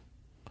 So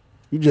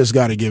you just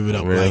got to give it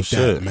up Real like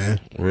shit, that, man.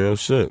 Real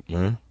shit,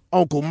 man.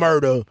 Uncle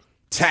Murder,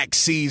 tax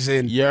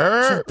season, You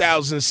heard?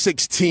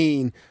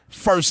 2016,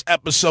 first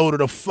episode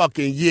of the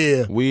fucking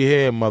year. We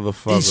here,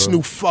 motherfucker. East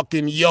New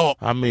fucking York.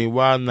 I mean,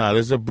 why not?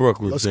 It's a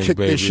Brooklyn Let's thing, kick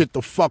baby. this shit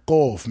the fuck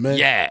off, man.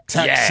 Yeah,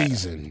 Tax yeah.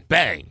 season.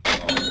 Bang.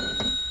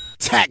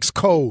 Tax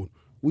code.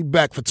 We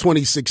back for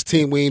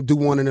 2016. We ain't do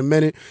one in a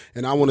minute.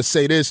 And I want to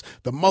say this.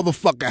 The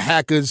motherfucker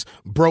hackers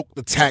broke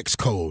the tax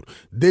code.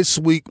 This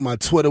week, my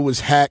Twitter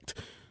was hacked.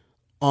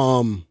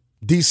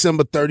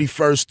 December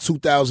 31st,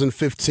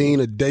 2015,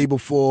 a day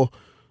before,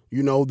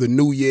 you know, the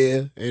new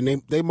year. And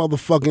they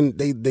motherfucking,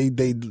 they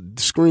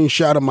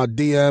screenshotted my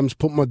DMs,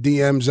 put my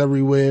DMs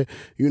everywhere.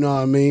 You know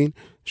what I mean?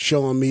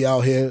 Showing me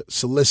out here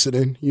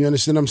soliciting. You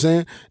understand what I'm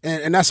saying?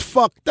 And that's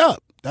fucked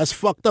up. That's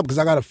fucked up because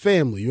I got a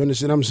family. You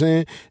understand what I'm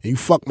saying? And you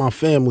fuck my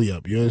family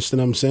up. You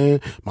understand what I'm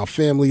saying? My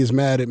family is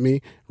mad at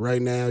me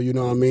right now. You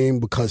know what I mean?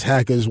 Because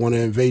hackers want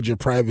to invade your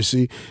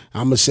privacy.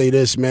 I'm gonna say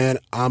this, man.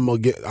 I'm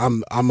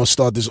gonna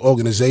start this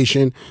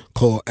organization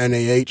called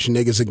NAH,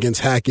 Niggas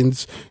Against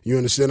Hackings. You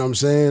understand what I'm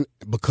saying?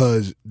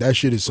 Because that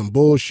shit is some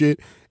bullshit.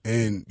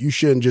 And you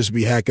shouldn't just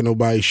be hacking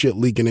nobody's shit,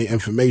 leaking their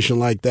information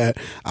like that.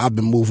 I've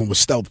been moving with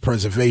stealth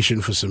preservation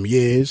for some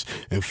years.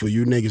 And for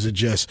you niggas to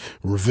just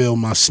reveal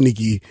my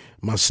sneaky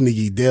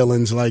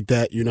dealings like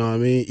that, you know what I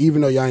mean?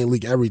 Even though y'all ain't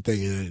leak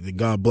everything, and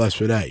God bless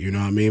for that, you know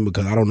what I mean?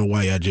 Because I don't know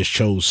why y'all just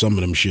chose some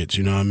of them shits,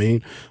 you know what I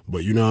mean?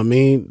 But you know what I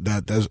mean?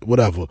 That's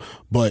whatever.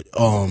 But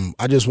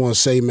I just want to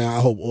say, man,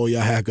 I hope all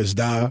y'all hackers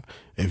die.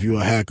 If you're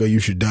a hacker, you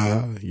should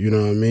die, you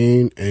know what I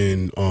mean?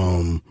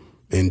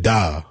 And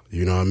die,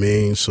 you know what I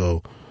mean?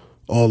 So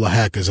all the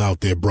hackers out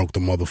there broke the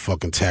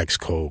motherfucking tax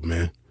code,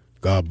 man.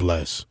 God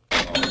bless.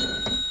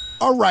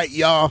 All right,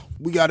 y'all.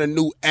 We got a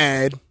new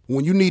ad.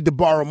 When you need to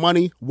borrow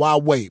money, why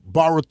wait?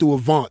 Borrow through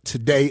Avant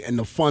today, and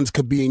the funds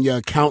could be in your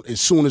account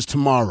as soon as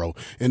tomorrow.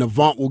 And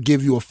Avant will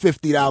give you a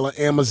 $50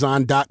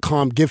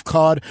 Amazon.com gift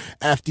card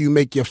after you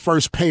make your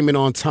first payment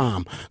on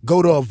time.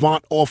 Go to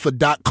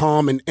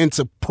AvantOffer.com and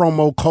enter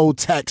promo code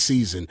tax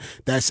season.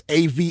 That's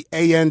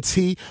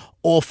AVANT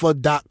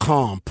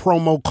offer.com,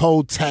 promo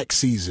code tax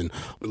season.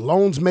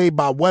 Loans made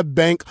by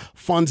WebBank.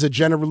 Funds are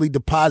generally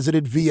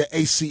deposited via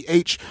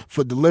ACH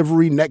for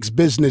delivery next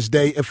business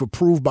day if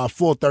approved by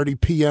 4:30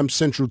 p.m.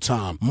 Central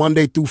Time,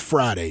 Monday through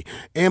Friday.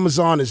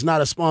 Amazon is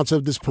not a sponsor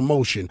of this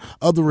promotion.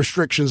 Other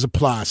restrictions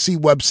apply. See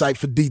website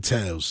for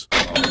details.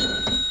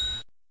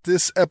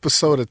 This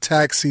episode of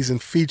Tax Season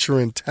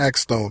featuring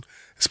Taxstone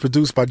is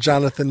produced by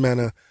Jonathan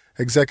Mena,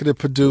 executive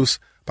produced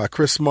by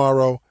Chris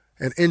Morrow,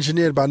 and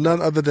engineered by none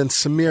other than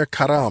Samir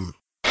Karam.